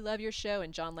like, we love your show,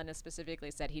 and John Lennon specifically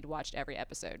said he'd watched every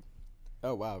episode.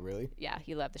 Oh, wow, really? Yeah,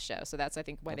 he loved the show, so that's, I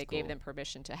think, why they gave them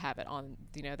permission to have it on,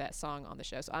 that song on the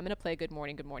show. So I'm going to play Good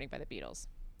Morning, Good Morning by the Beatles.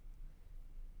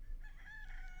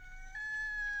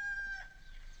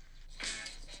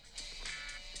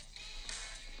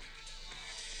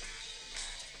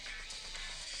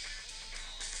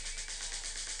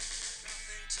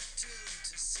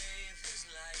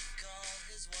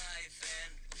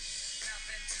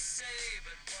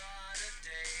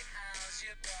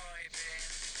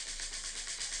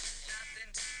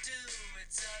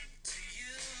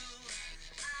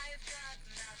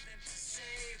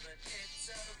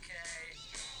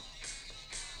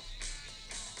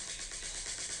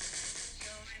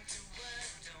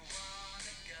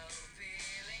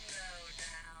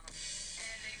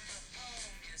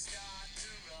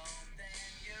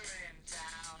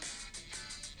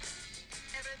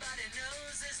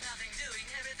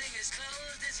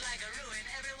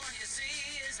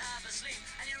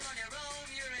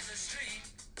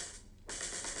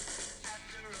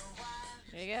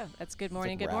 There you go. That's Good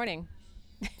Morning, Good Morning.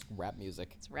 Rap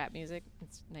music. It's rap music.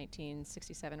 It's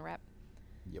 1967 rap.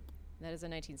 Yep. That is a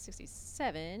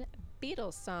 1967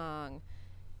 Beatles song.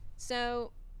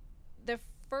 So the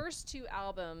first 2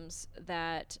 albums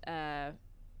that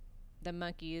the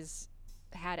Monkees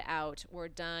had out were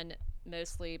done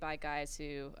mostly by guys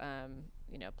who,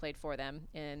 played for them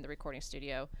in the recording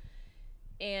studio.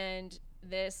 And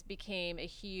this became a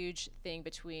huge thing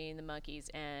between the Monkees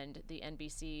and the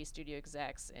NBC studio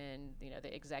execs and,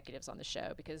 the executives on the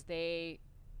show because they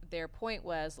their point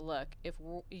was, look, if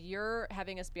you're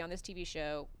having us be on this TV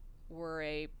show, we're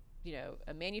a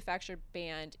a manufactured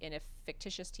band in a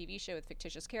fictitious TV show with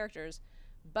fictitious characters,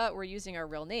 but we're using our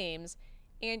real names,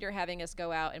 and you're having us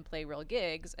go out and play real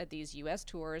gigs at these U.S.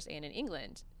 tours and in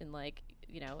England, and like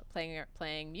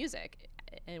playing music,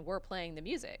 and we're playing the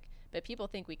music, but people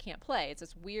think we can't play. It's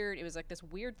this weird. It was like this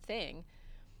weird thing,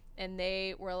 and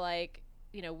they were like,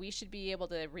 we should be able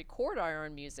to record our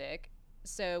own music,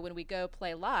 so when we go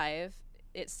play live,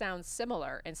 it sounds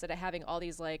similar instead of having all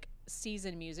these like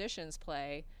seasoned musicians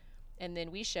play. And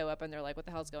then we show up and they're like, what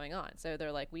the hell's going on? So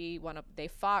they're like, they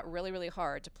fought really, really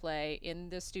hard to play in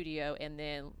the studio and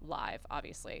then live,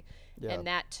 obviously. Yeah. And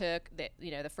that took,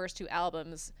 the first 2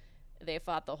 albums, they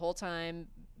fought the whole time,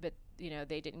 but,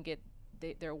 they didn't get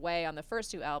their way on the first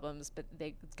 2 albums, but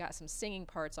they got some singing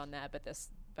parts on that. But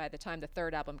by the time the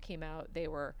 3rd album came out, they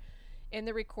were in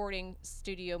the recording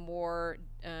studio more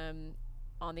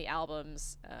on the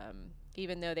albums,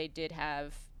 even though they did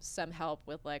have some help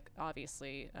with, like,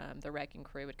 obviously the Wrecking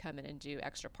Crew would come in and do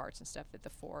extra parts and stuff that the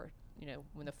 4,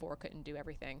 when the 4 couldn't do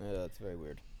everything. Yeah, that's very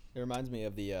weird. It reminds me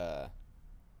of the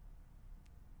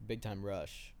Big Time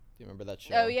Rush. Do you remember that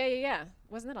show? Oh, yeah.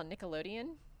 Wasn't that on Nickelodeon?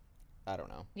 I don't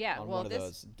know. Yeah, on one of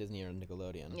those, Disney or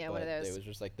Nickelodeon. Yeah, but one of those. It was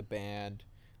just like the band,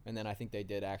 and then I think they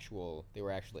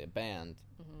were actually a band.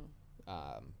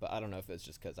 Mm-hmm. But I don't know if it's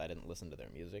just because I didn't listen to their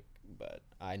music, but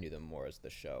I knew them more as the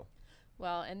show.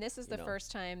 Well, and this is the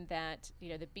first time that,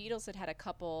 the Beatles had a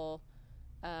couple,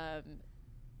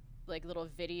 like, little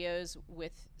videos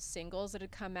with singles that had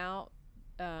come out.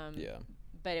 Yeah.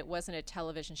 But it wasn't a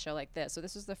television show like this. So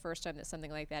this was the first time that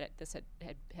something like that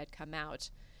had come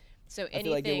out. So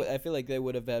anything... I feel like they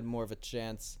would have had more of a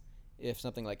chance if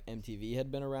something like MTV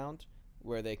had been around,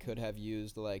 where they could have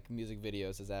used, like, music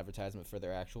videos as advertisement for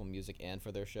their actual music and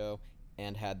for their show,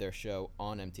 and had their show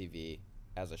on MTV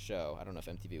as a show. I don't know if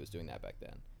MTV was doing that back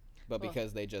then, but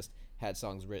because they just had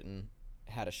songs written,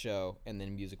 had a show, and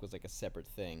then music was like a separate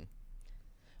thing.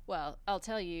 Well, I'll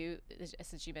tell you,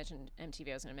 since you mentioned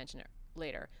MTV, I was going to mention it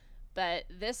later, but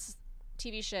this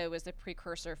TV show was the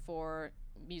precursor for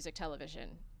music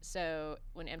television. So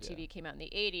when MTV came out in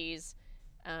the 80s,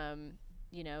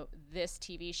 this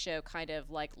TV show kind of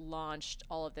like launched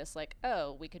all of this, like,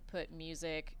 oh, we could put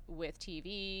music with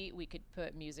TV, we could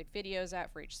put music videos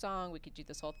out for each song, we could do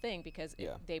this whole thing, because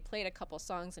they played a couple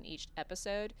songs in each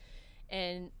episode,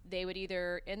 and they would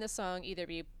either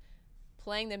be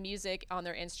playing the music on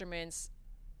their instruments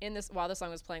while the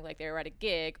song was playing, like they were at a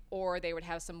gig, or they would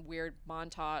have some weird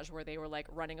montage where they were like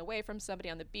running away from somebody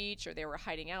on the beach, or they were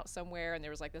hiding out somewhere, and there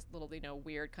was like this little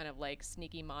weird kind of like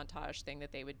sneaky montage thing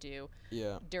that they would do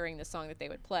during the song that they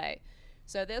would play.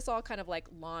 So this all kind of like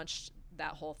launched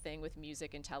that whole thing with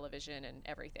music and television and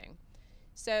everything.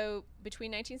 So between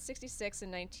 1966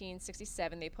 and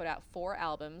 1967, they put out 4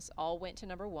 albums, all went to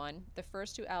number 1. The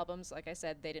first 2 albums, like I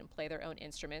said, they didn't play their own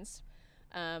instruments,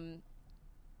 and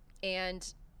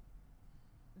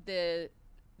their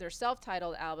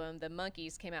self-titled album, The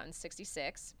Monkees, came out in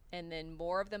 66, and then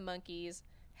More of the Monkees,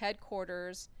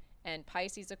 Headquarters, and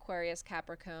Pisces, Aquarius,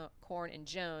 Capricorn, and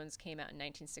Jones came out in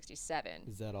 1967.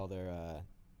 Is that all their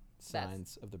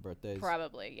signs of the birthdays?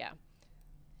 Probably, yeah.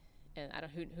 And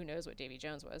who knows what Davy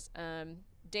Jones was.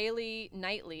 Daily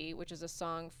Nightly, which is a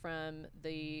song from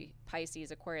the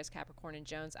Pisces, Aquarius, Capricorn, and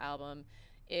Jones album,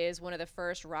 is one of the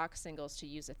first rock singles to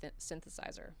use a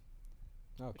synthesizer.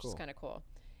 Oh, which cool. is kind of cool.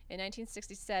 In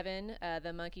 1967, the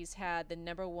Monkees had the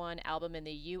number 1 album in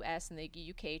the U.S. and the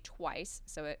U.K. twice.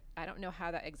 So I don't know how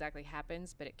that exactly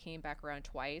happens, but it came back around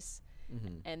twice.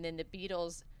 Mm-hmm. And then the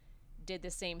Beatles did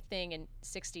the same thing in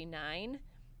 69.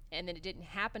 And then it didn't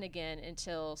happen again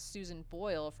until Susan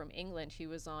Boyle from England, who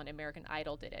was on American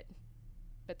Idol, did it.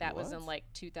 But that was in like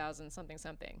 2000 something.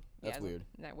 That's weird.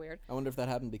 Isn't that weird? I wonder if that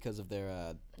happened because of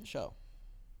their show.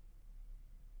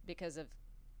 Because of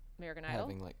American Idol?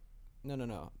 Having like...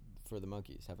 No. For the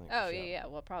Monkees having a show. Yeah.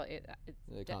 Well, probably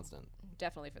it's constant.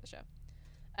 Definitely for the show.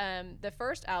 The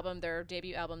first album, their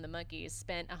debut album, The Monkees,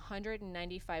 spent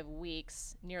 195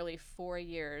 weeks, nearly 4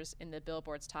 years, in the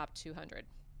Billboard's top 200.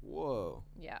 Whoa.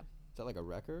 Yeah. Is that like a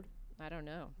record? I don't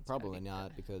know. Probably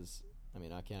not, because I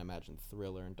mean, I can't imagine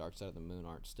Thriller and Dark Side of the Moon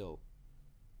aren't still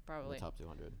probably in the top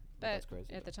 200. But that's crazy.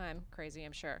 At the time, crazy,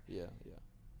 I'm sure. Yeah.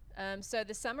 So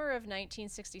the summer of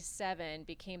 1967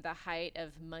 became the height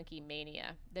of Monkey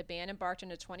Mania. The band embarked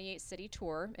on a 28-city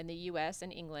tour in the U.S.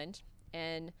 and England,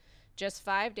 and just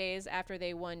 5 days after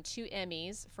they won 2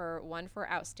 Emmys, one for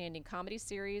Outstanding Comedy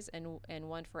Series and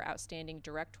one for Outstanding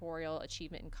Directorial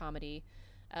Achievement in Comedy,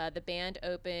 the band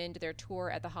opened their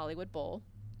tour at the Hollywood Bowl.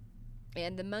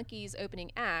 And the Monkees'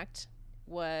 opening act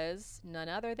was none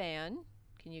other than,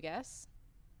 can you guess?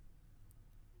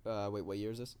 Wait, what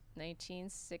year is this?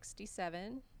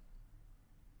 1967.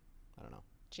 I don't know.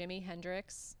 Jimi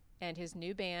Hendrix and his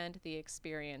new band, The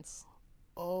Experience.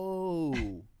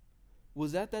 Oh,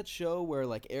 was that show where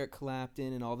like Eric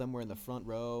Clapton and all them were in the front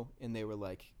row and they were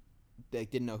like, they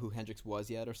didn't know who Hendrix was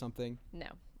yet or something? No.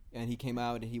 And he came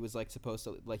out and he was like supposed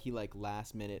to like he like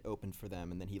last minute opened for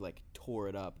them and then he like tore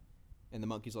it up, and the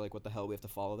Monkees are like, what the hell, we have to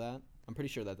follow that? I'm pretty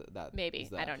sure that Maybe. is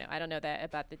that. I don't know. I don't know that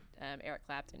about the Eric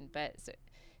Clapton, but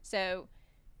so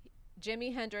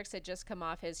Jimi Hendrix had just come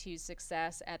off his huge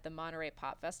success at the Monterey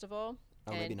Pop Festival.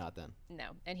 Oh, maybe not then.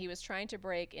 No. And he was trying to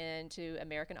break into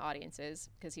American audiences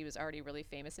because he was already really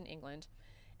famous in England.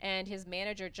 And his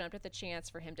manager jumped at the chance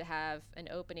for him to have an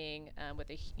opening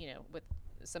with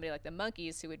somebody like the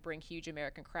Monkees, who would bring huge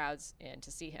American crowds in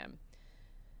to see him.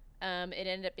 It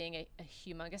ended up being a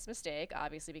humongous mistake,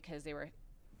 obviously, because they were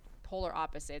polar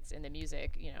opposites in the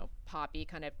music, poppy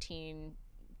kind of teen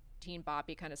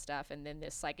boppy kind of stuff, and then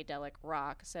this psychedelic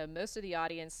rock. So most of the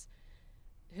audience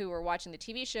who were watching the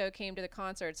TV show came to the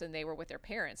concerts, and they were with their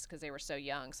parents because they were so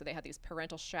young. So they had these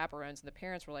parental chaperones, and the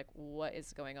parents were like, what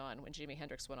is going on when Jimi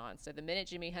Hendrix went on? So the minute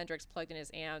Jimi Hendrix plugged in his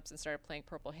amps and started playing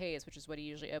Purple Haze, which is what he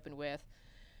usually opened with,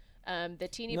 the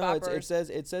teeny boppers...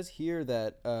 it says here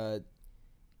that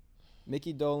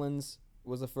Mickey Dolenz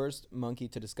was the first Monkee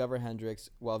to discover Hendrix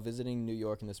while visiting New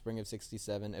York in the spring of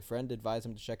 '67. A friend advised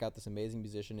him to check out this amazing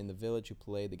musician in the village who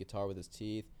played the guitar with his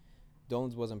teeth.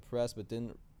 Dolenz was impressed, but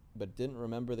didn't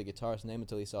remember the guitarist's name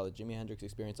until he saw the Jimi Hendrix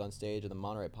Experience on stage at the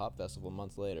Monterey Pop Festival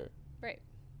months later. Right.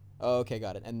 Oh, okay,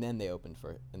 got it. And then they opened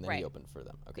for it, and then Right. he opened for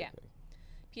them. Okay. Yeah. Okay.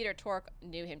 Peter Tork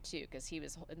knew him too because he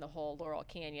was in the whole Laurel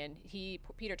Canyon.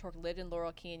 Peter Tork lived in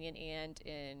Laurel Canyon and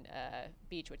in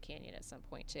Beechwood Canyon at some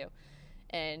point too.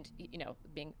 And,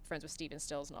 being friends with Stephen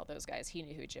Stills and all those guys, he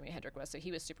knew who Jimi Hendrix was, so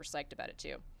he was super psyched about it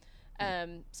too.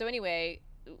 So anyway,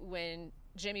 when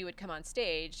Jimmy would come on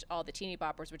stage, all the teeny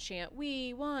boppers would chant,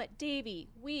 "We want Davy,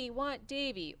 we want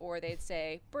Davy," or they'd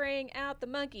say, "Bring out the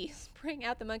Monkees, bring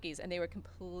out the Monkees," and they would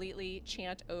completely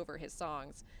chant over his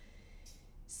songs.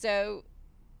 So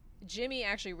Jimmy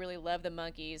actually really loved the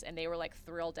Monkees, and they were like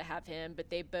thrilled to have him, but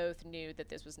they both knew that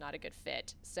this was not a good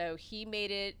fit. So he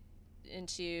made it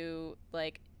into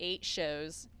like 8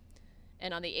 shows,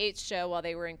 and on the 8th show, while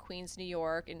they were in Queens, New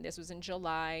York, and this was in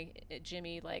July,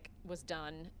 Jimmy was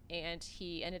done, and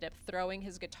he ended up throwing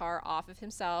his guitar off of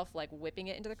himself, like whipping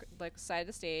it into the side of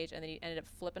the stage, and then he ended up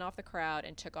flipping off the crowd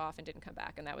and took off and didn't come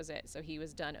back, and that was it. So he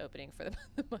was done opening for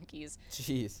the Monkees.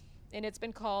 Jeez. And it's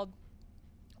been called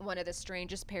one of the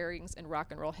strangest pairings in rock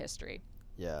and roll history.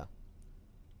 Yeah.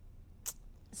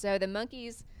 So the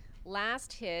Monkees'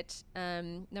 last hit,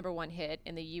 number 1 hit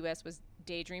in the U.S. was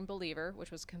Daydream Believer,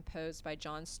 which was composed by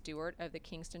John Stewart of the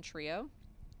Kingston Trio,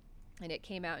 and it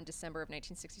came out in December of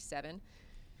 1967.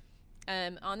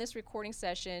 On this recording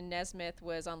session, Nesmith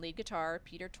was on lead guitar,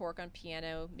 Peter Tork on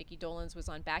piano, Mickey Dolenz was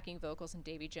on backing vocals, and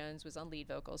Davy Jones was on lead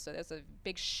vocals. So that's a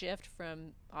big shift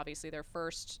from, obviously, their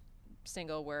first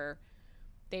single where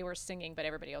they were singing but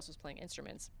everybody else was playing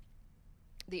instruments.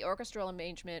 The orchestral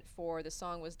arrangement for the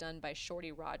song was done by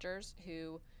Shorty Rogers,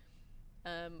 who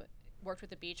worked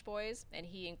with the Beach Boys, and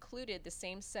he included the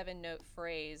same 7-note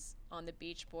phrase on the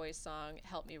Beach Boys song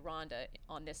 "Help Me Rhonda"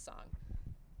 on this song.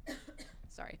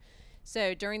 Sorry.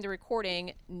 So during the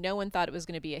recording, no one thought it was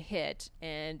going to be a hit,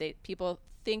 and people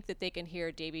think that they can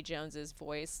hear Davy Jones's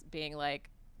voice being like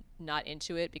not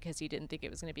into it because he didn't think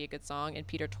it was going to be a good song, and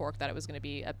Peter Tork thought it was going to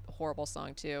be a horrible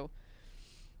song too.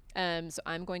 So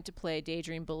I'm going to play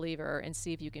Daydream Believer and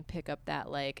see if you can pick up that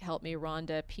Help Me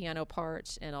Rhonda piano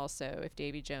part, and also if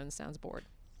Davy Jones sounds bored.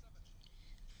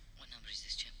 What number is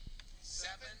this, Jim?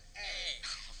 7A.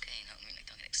 Okay, no,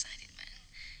 don't get excited, man.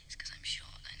 It's because I'm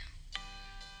short, I know.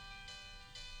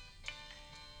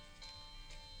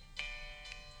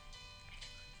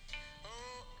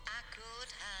 Oh, I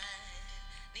could hide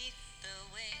 'neath the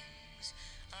wings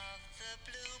of the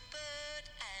bluebird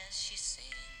as she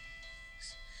sings.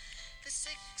 The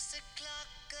 6 o'clock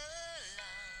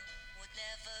alarm would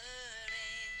never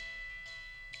ring,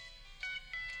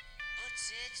 but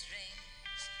it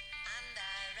rings and I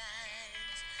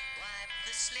rise, wipe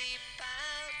the sleep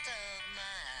out of my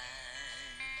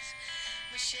eyes.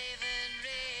 My shaven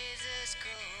razor's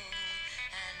cold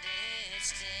and it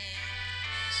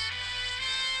stings.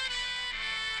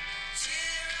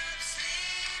 Cheer up,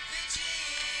 sleepy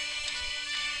Jean.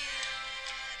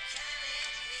 What can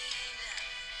it mean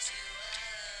to a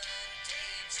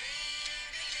daydream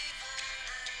believer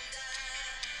and a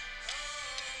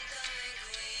homecoming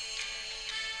queen?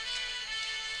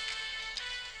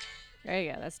 There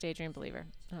you go. That's Daydream Believer.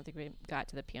 I don't think we got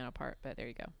to the piano part, but there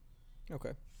you go.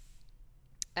 Okay.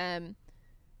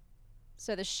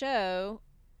 So the show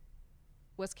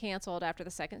was canceled after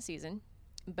the second season,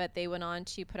 but they went on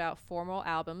to put out 4 more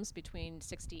albums between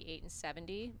 68 and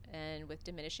 70, and with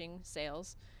diminishing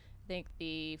sales. I think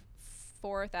the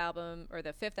 4th album or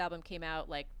the 5th album came out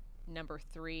like number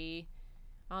 3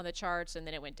 on the charts, and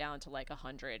then it went down to like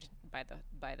 100 by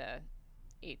the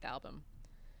 8th album.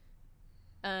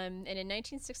 And in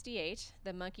 1968,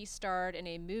 the Monkees starred in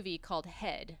a movie called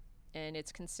Head, and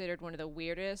it's considered one of the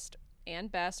weirdest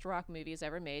and best rock movies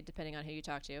ever made, depending on who you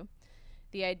talk to.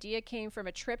 The idea came from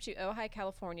a trip to Ojai,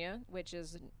 California, which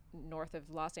is north of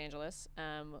Los Angeles,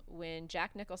 when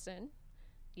Jack Nicholson,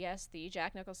 yes, the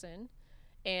Jack Nicholson,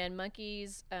 and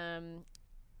Monkees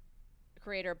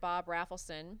creator Bob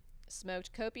Rafelson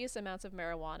smoked copious amounts of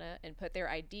marijuana and put their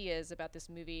ideas about this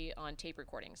movie on tape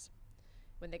recordings.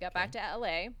 When they got back to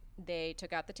LA, they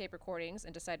took out the tape recordings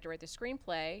and decided to write the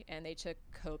screenplay, and they took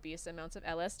copious amounts of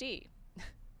LSD.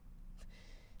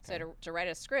 So to write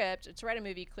a script, to write a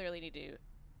movie, clearly you need to do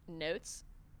notes,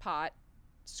 pot,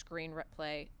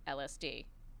 screenplay, LSD,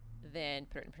 then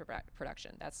put it in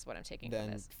production. That's what I'm taking from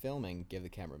this. Then filming, give the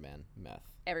cameraman meth.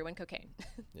 Everyone cocaine.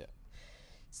 Yeah.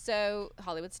 So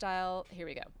Hollywood style, here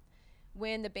we go.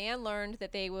 When the band learned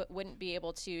that they wouldn't be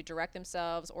able to direct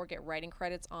themselves or get writing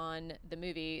credits on the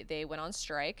movie, they went on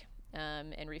strike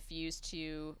and refused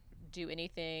to do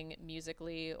anything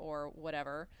musically or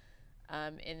whatever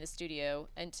in the studio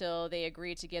until they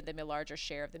agreed to give them a larger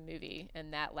share of the movie,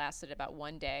 and that lasted about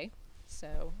 1 day.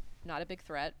 So not a big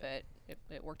threat, but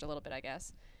it worked a little bit, I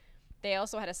guess. They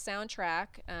also had a soundtrack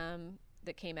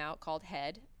that came out called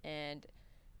Head, and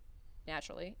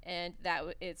naturally, and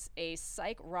it's a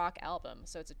psych rock album,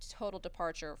 so it's a total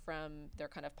departure from their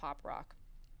kind of pop rock.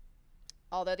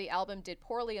 Although the album did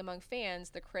poorly among fans,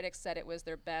 the critics said it was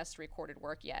their best recorded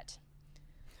work yet.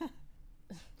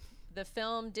 The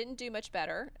film didn't do much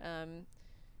better.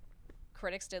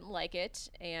 Critics didn't like it,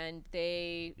 and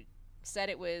they said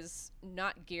it was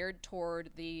not geared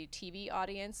toward the TV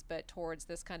audience, but towards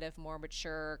this kind of more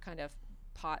mature, kind of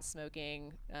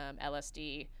pot-smoking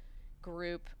LSD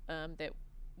group that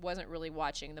wasn't really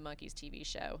watching the Monkees TV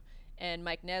show. And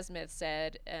Mike Nesmith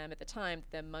said at the time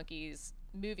the Monkees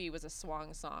movie was a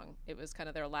swan song. It was kind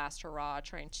of their last hurrah,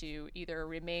 trying to either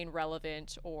remain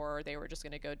relevant or they were just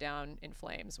going to go down in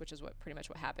flames, which is pretty much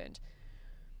what happened.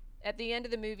 At the end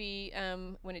of the movie,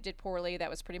 when it did poorly, that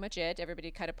was pretty much it. Everybody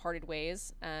kind of parted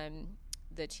ways.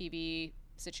 The TV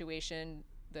situation,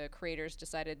 the creators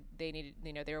decided they needed,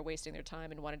 they were wasting their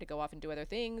time and wanted to go off and do other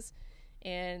things.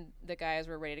 And the guys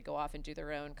were ready to go off and do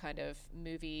their own kind of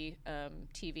movie,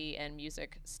 TV, and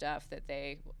music stuff that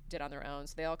they did on their own.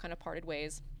 So they all kind of parted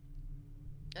ways.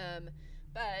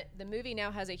 But the movie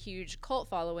now has a huge cult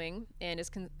following and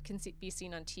can be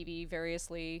seen on TV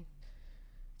variously,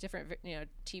 different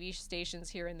TV stations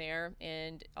here and there,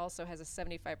 and also has a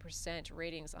 75%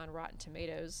 ratings on Rotten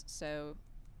Tomatoes. So,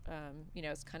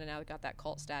 it's kind of now got that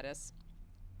cult status.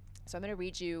 So I'm going to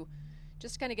read you,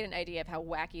 just to kind of get an idea of how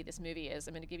wacky this movie is.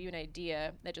 I'm going to give you an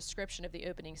idea, a description of the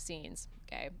opening scenes.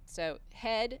 Okay, so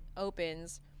Head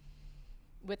opens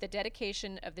with the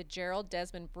dedication of the Gerald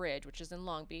Desmond Bridge, which is in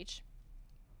Long Beach.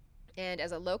 And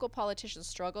as a local politician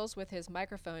struggles with his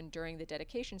microphone during the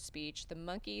dedication speech, the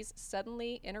Monkees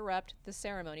suddenly interrupt the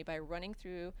ceremony by running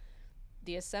through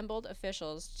the assembled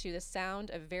officials to the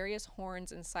sound of various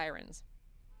horns and sirens.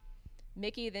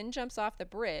 Mickey then jumps off the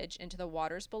bridge into the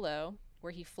waters below,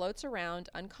 where he floats around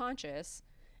unconscious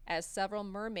as several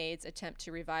mermaids attempt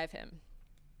to revive him.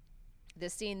 The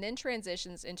scene then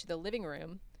transitions into the living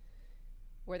room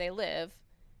where they live,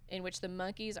 in which the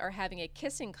Monkees are having a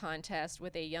kissing contest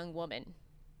with a young woman.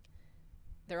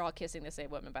 They're all kissing the same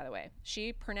woman, by the way.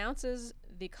 She pronounces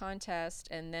the contest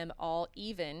and them all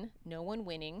even, no one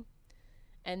winning.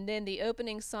 And then the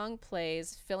opening song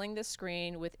plays, filling the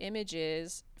screen with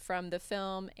images from the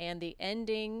film, and the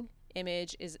ending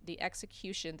image is the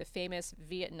execution, the famous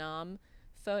Vietnam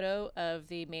photo of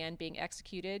the man being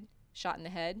executed, shot in the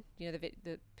head. You know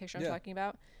the picture I'm talking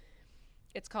about?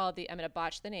 It's called I'm going to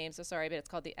botch the name, so sorry, but it's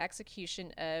called The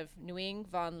Execution of Nguyen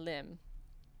Van Lim.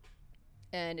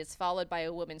 And it's followed by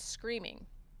a woman screaming.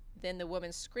 Then the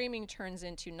woman screaming turns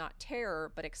into not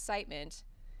terror, but excitement,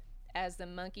 as the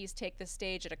Monkees take the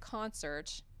stage at a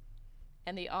concert,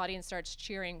 and the audience starts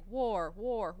cheering, "War,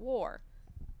 war, war."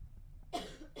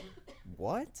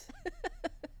 What?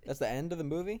 That's the end of the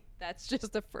movie? That's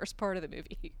just the first part of the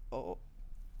movie. Oh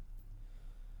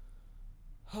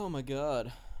my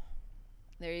God.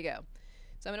 There you go.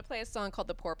 So I'm going to play a song called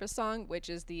The Porpoise Song, which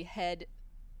is the Head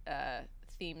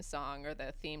theme song or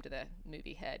the theme to the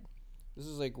movie Head. This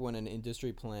is like when an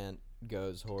industry plant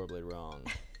goes horribly wrong.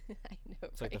 I know.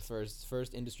 It's like the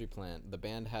first industry plant. The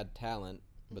band had talent,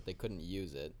 but they couldn't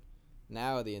use it.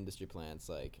 Now the industry plant's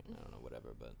like, I don't know,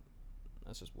 whatever, but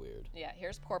that's just weird. Yeah,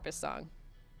 here's Porpoise song.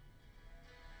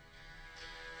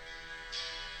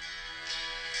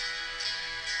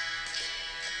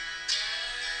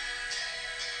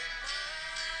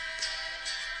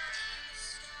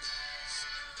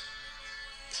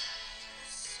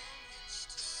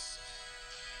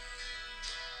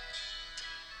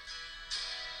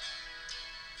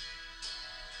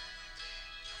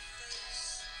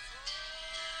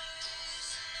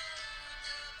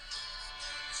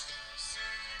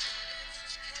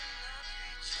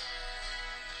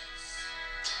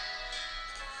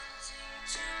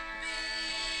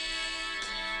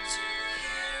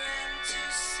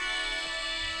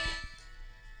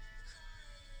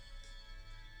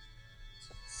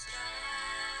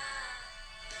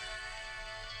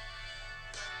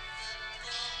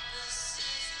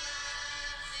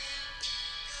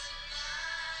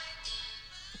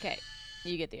 Okay,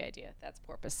 you get the idea. That's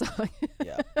Porpoise song.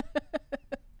 Yeah.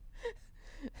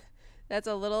 That's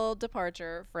a little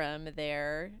departure from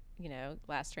their,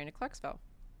 Last Train to Clarksville.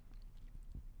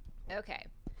 Okay.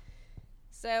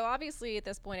 So obviously at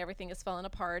this point everything has fallen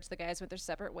apart. The guys went their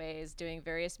separate ways, doing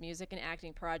various music and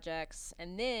acting projects.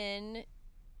 And then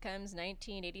comes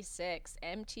 1986.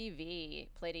 MTV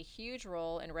played a huge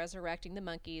role in resurrecting the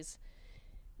Monkees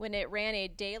when it ran a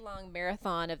day-long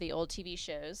marathon of the old TV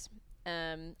shows.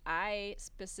 I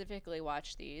specifically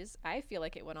watched these. I feel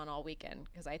like it went on all weekend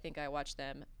because I think I watched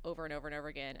them over and over and over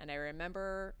again. And I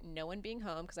remember no one being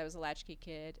home because I was a latchkey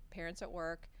kid, parents at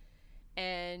work,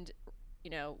 and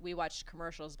we watched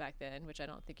commercials back then, which I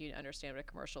don't think you'd understand what a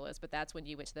commercial is, but that's when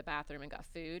you went to the bathroom and got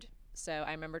food. So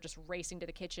I remember just racing to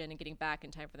the kitchen and getting back in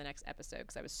time for the next episode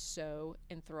because I was so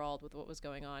enthralled with what was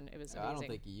going on. It was amazing. I don't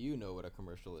think you know what a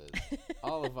commercial is.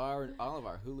 all of our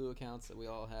Hulu accounts that we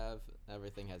all have,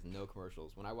 everything has no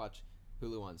commercials. When I watch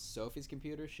Hulu on Sophie's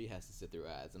computer, she has to sit through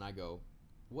ads, and I go,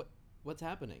 what's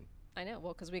happening? I know.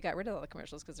 Well, because we got rid of all the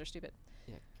commercials because they're stupid.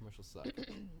 Yeah, commercials suck.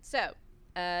 So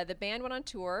the band went on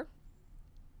tour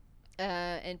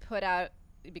and put out,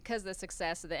 because of the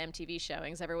success of the MTV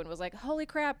showings, everyone was like, holy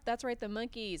crap, that's right, the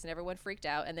Monkees, and everyone freaked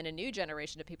out. And then a new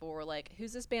generation of people were like,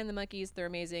 who's this band, the Monkees? They're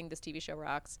amazing. This TV show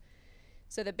rocks.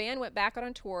 So the band went back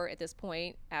on tour at this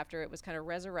point after it was kind of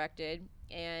resurrected,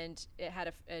 and it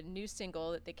had a new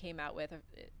single that they came out with,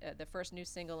 the first new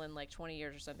single in like 20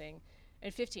 years or something,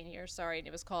 in 15 years, sorry, and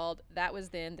it was called That Was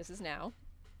Then, This Is Now.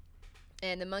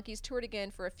 And the Monkees toured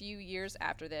again for a few years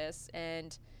after this,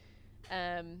 and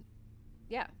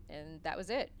yeah, and that was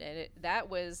it. And that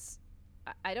was,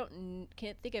 I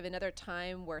can't think of another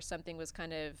time where something was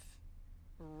kind of,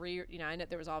 I know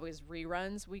there was always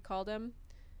reruns, we called them,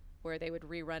 where they would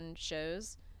rerun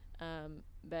shows.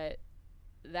 But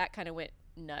that kind of went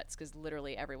nuts because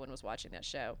literally everyone was watching that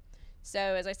show. So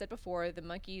as I said before, the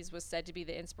Monkees was said to be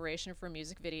the inspiration for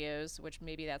music videos, which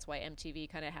maybe that's why MTV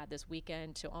kind of had this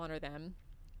weekend to honor them.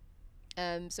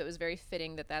 So it was very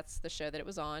fitting that that's the show that it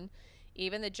was on.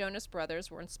 Even the Jonas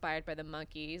Brothers were inspired by the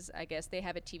Monkees. I guess they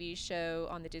have a TV show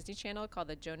on the Disney Channel called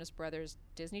the Jonas Brothers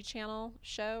Disney Channel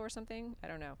show or something. I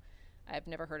don't know. I've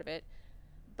never heard of it.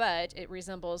 But it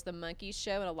resembles the Monkees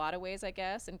show in a lot of ways, I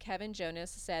guess. And Kevin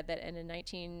Jonas said that in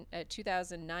a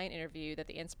 2009 interview that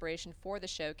the inspiration for the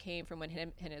show came from when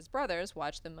him and his brothers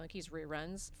watched the Monkees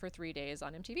reruns for 3 days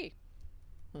on MTV.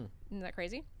 Isn't that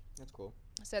crazy? That's cool.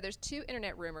 So there's 2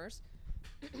 internet rumors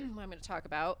I'm going to talk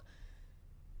about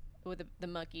with the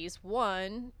Monkees.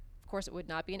 One, of course, it would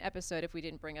not be an episode if we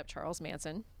didn't bring up Charles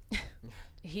Manson.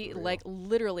 He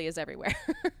literally is everywhere.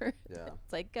 Yeah.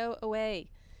 It's like, go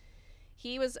away.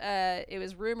 He was, it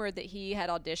was rumored that he had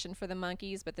auditioned for the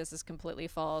Monkees, but this is completely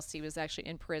false. He was actually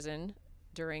in prison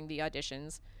during the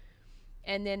auditions.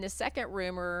 And then the second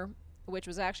rumor, which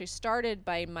was actually started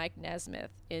by Mike Nesmith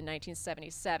in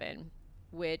 1977,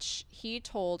 which he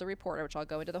told a reporter, which I'll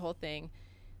go into the whole thing.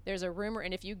 There's a rumor,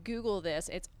 and if you Google this,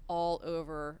 it's all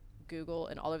over Google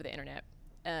and all over the internet.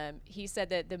 He said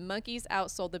that the Monkees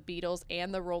outsold the Beatles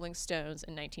and the Rolling Stones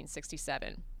in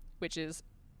 1967, which is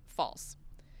false.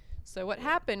 So what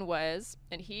happened was,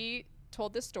 and he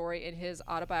told this story in his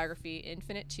autobiography,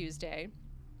 Infinite Tuesday,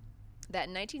 that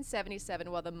in 1977,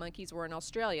 while the Monkees were in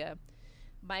Australia,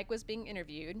 Mike was being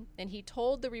interviewed, and he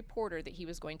told the reporter that he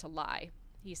was going to lie.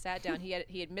 He sat down.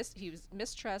 He was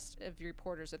mistrust of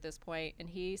reporters at this point, and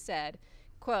he said,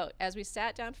 quote, "As we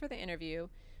sat down for the interview,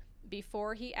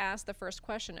 before he asked the first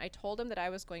question, I told him that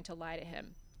I was going to lie to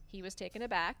him. He was taken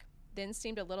aback, then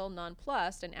seemed a little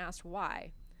nonplussed and asked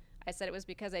why. I said it was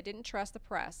because I didn't trust the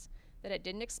press, that I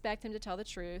didn't expect him to tell the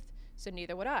truth, so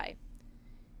neither would I.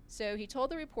 So he told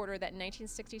the reporter that in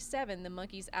 1967, the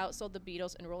Monkees outsold the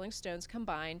Beatles and Rolling Stones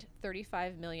combined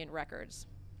 35 million records.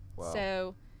 Wow.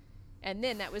 So, and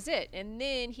then that was it. And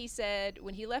then he said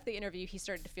when he left the interview, he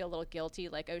started to feel a little guilty,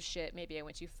 like, oh shit, maybe I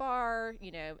went too far.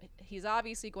 You know, he's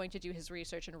obviously going to do his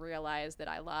research and realize that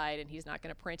I lied and he's not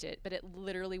going to print it. But it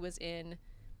literally was in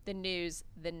the news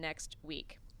the next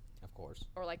week. Of course.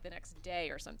 Or like the next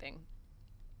day or something.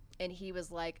 And he was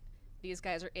like, these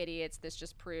guys are idiots. This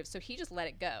just proves. So he just let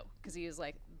it go because he was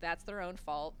like, that's their own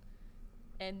fault.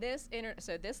 And this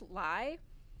this lie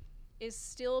is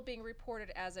still being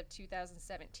reported as of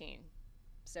 2017.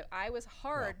 So I was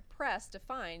hard pressed to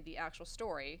find the actual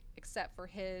story, except for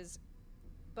his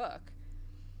book.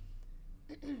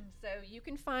 So you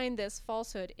can find this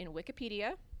falsehood in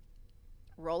Wikipedia,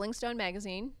 Rolling Stone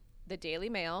magazine, the Daily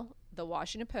Mail, the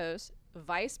Washington Post.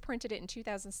 Vice printed it in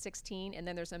 2016, and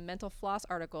then there's a Mental Floss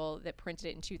article that printed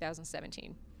it in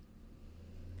 2017.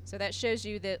 So that shows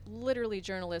you that literally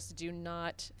journalists do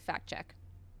not fact check,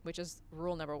 which is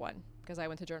rule number 1, because I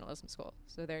went to journalism school.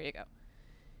 So there you go.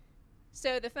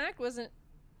 So the fact wasn't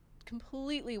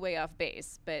completely way off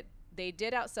base, but they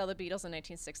did outsell the Beatles in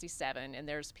 1967, and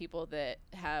there's people that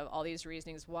have all these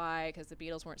reasonings why, because the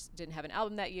Beatles didn't have an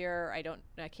album that year. I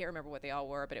can't remember what they all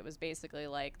were, but it was basically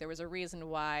like there was a reason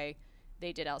why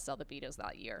they did outsell the Beatles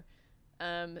that year.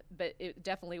 But it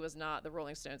definitely was not the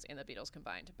Rolling Stones and the Beatles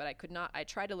combined. But I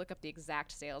tried to look up the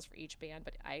exact sales for each band,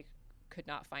 but I could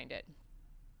not find it.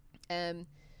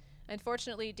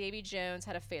 Unfortunately, Davy Jones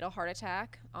had a fatal heart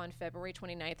attack on February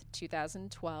 29th,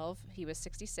 2012. He was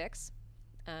 66.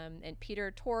 And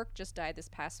Peter Tork just died this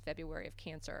past February of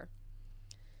cancer.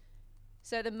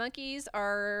 So the Monkees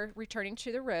are returning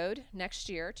to the road next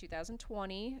year,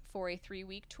 2020, for a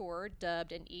 3-week tour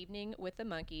dubbed An Evening with the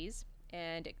Monkees.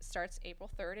 And it starts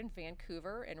April 3rd in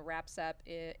Vancouver and wraps up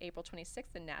April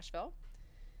 26th in Nashville.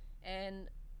 And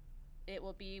it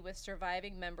will be with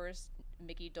surviving members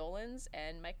Mickey Dolenz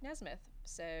and Mike Nesmith.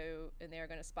 And they're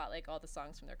going to spotlight all the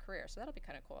songs from their career. So that'll be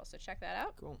kind of cool. So check that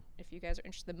out. Cool. If you guys are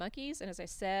interested in the Monkees. And as I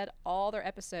said, all their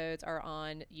episodes are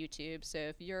on YouTube. So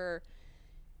if you're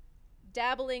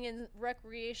dabbling in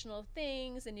recreational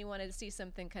things and you wanted to see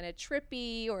something kind of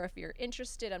trippy, or if you're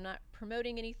interested, I'm not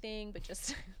promoting anything, but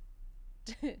just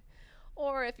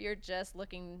or if you're just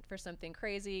looking for something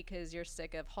crazy because you're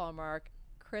sick of Hallmark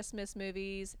Christmas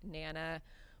movies, Nana,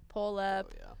 Pull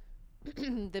Up,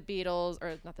 the Beatles,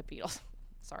 or not the Beatles,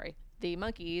 sorry, the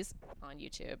Monkees on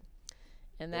YouTube.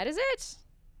 And that is it.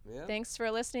 Yeah. Thanks for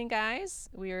listening, guys.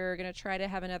 We're going to try to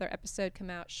have another episode come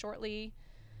out shortly.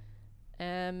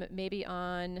 Maybe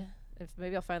I'll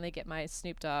finally get my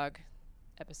Snoop Dogg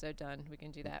episode done. We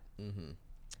can do that. Mm-hmm.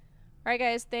 All right,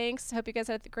 guys. Thanks. Hope you guys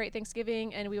had a great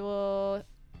Thanksgiving, and we will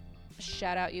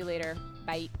shout out you later.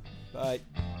 Bye. Bye.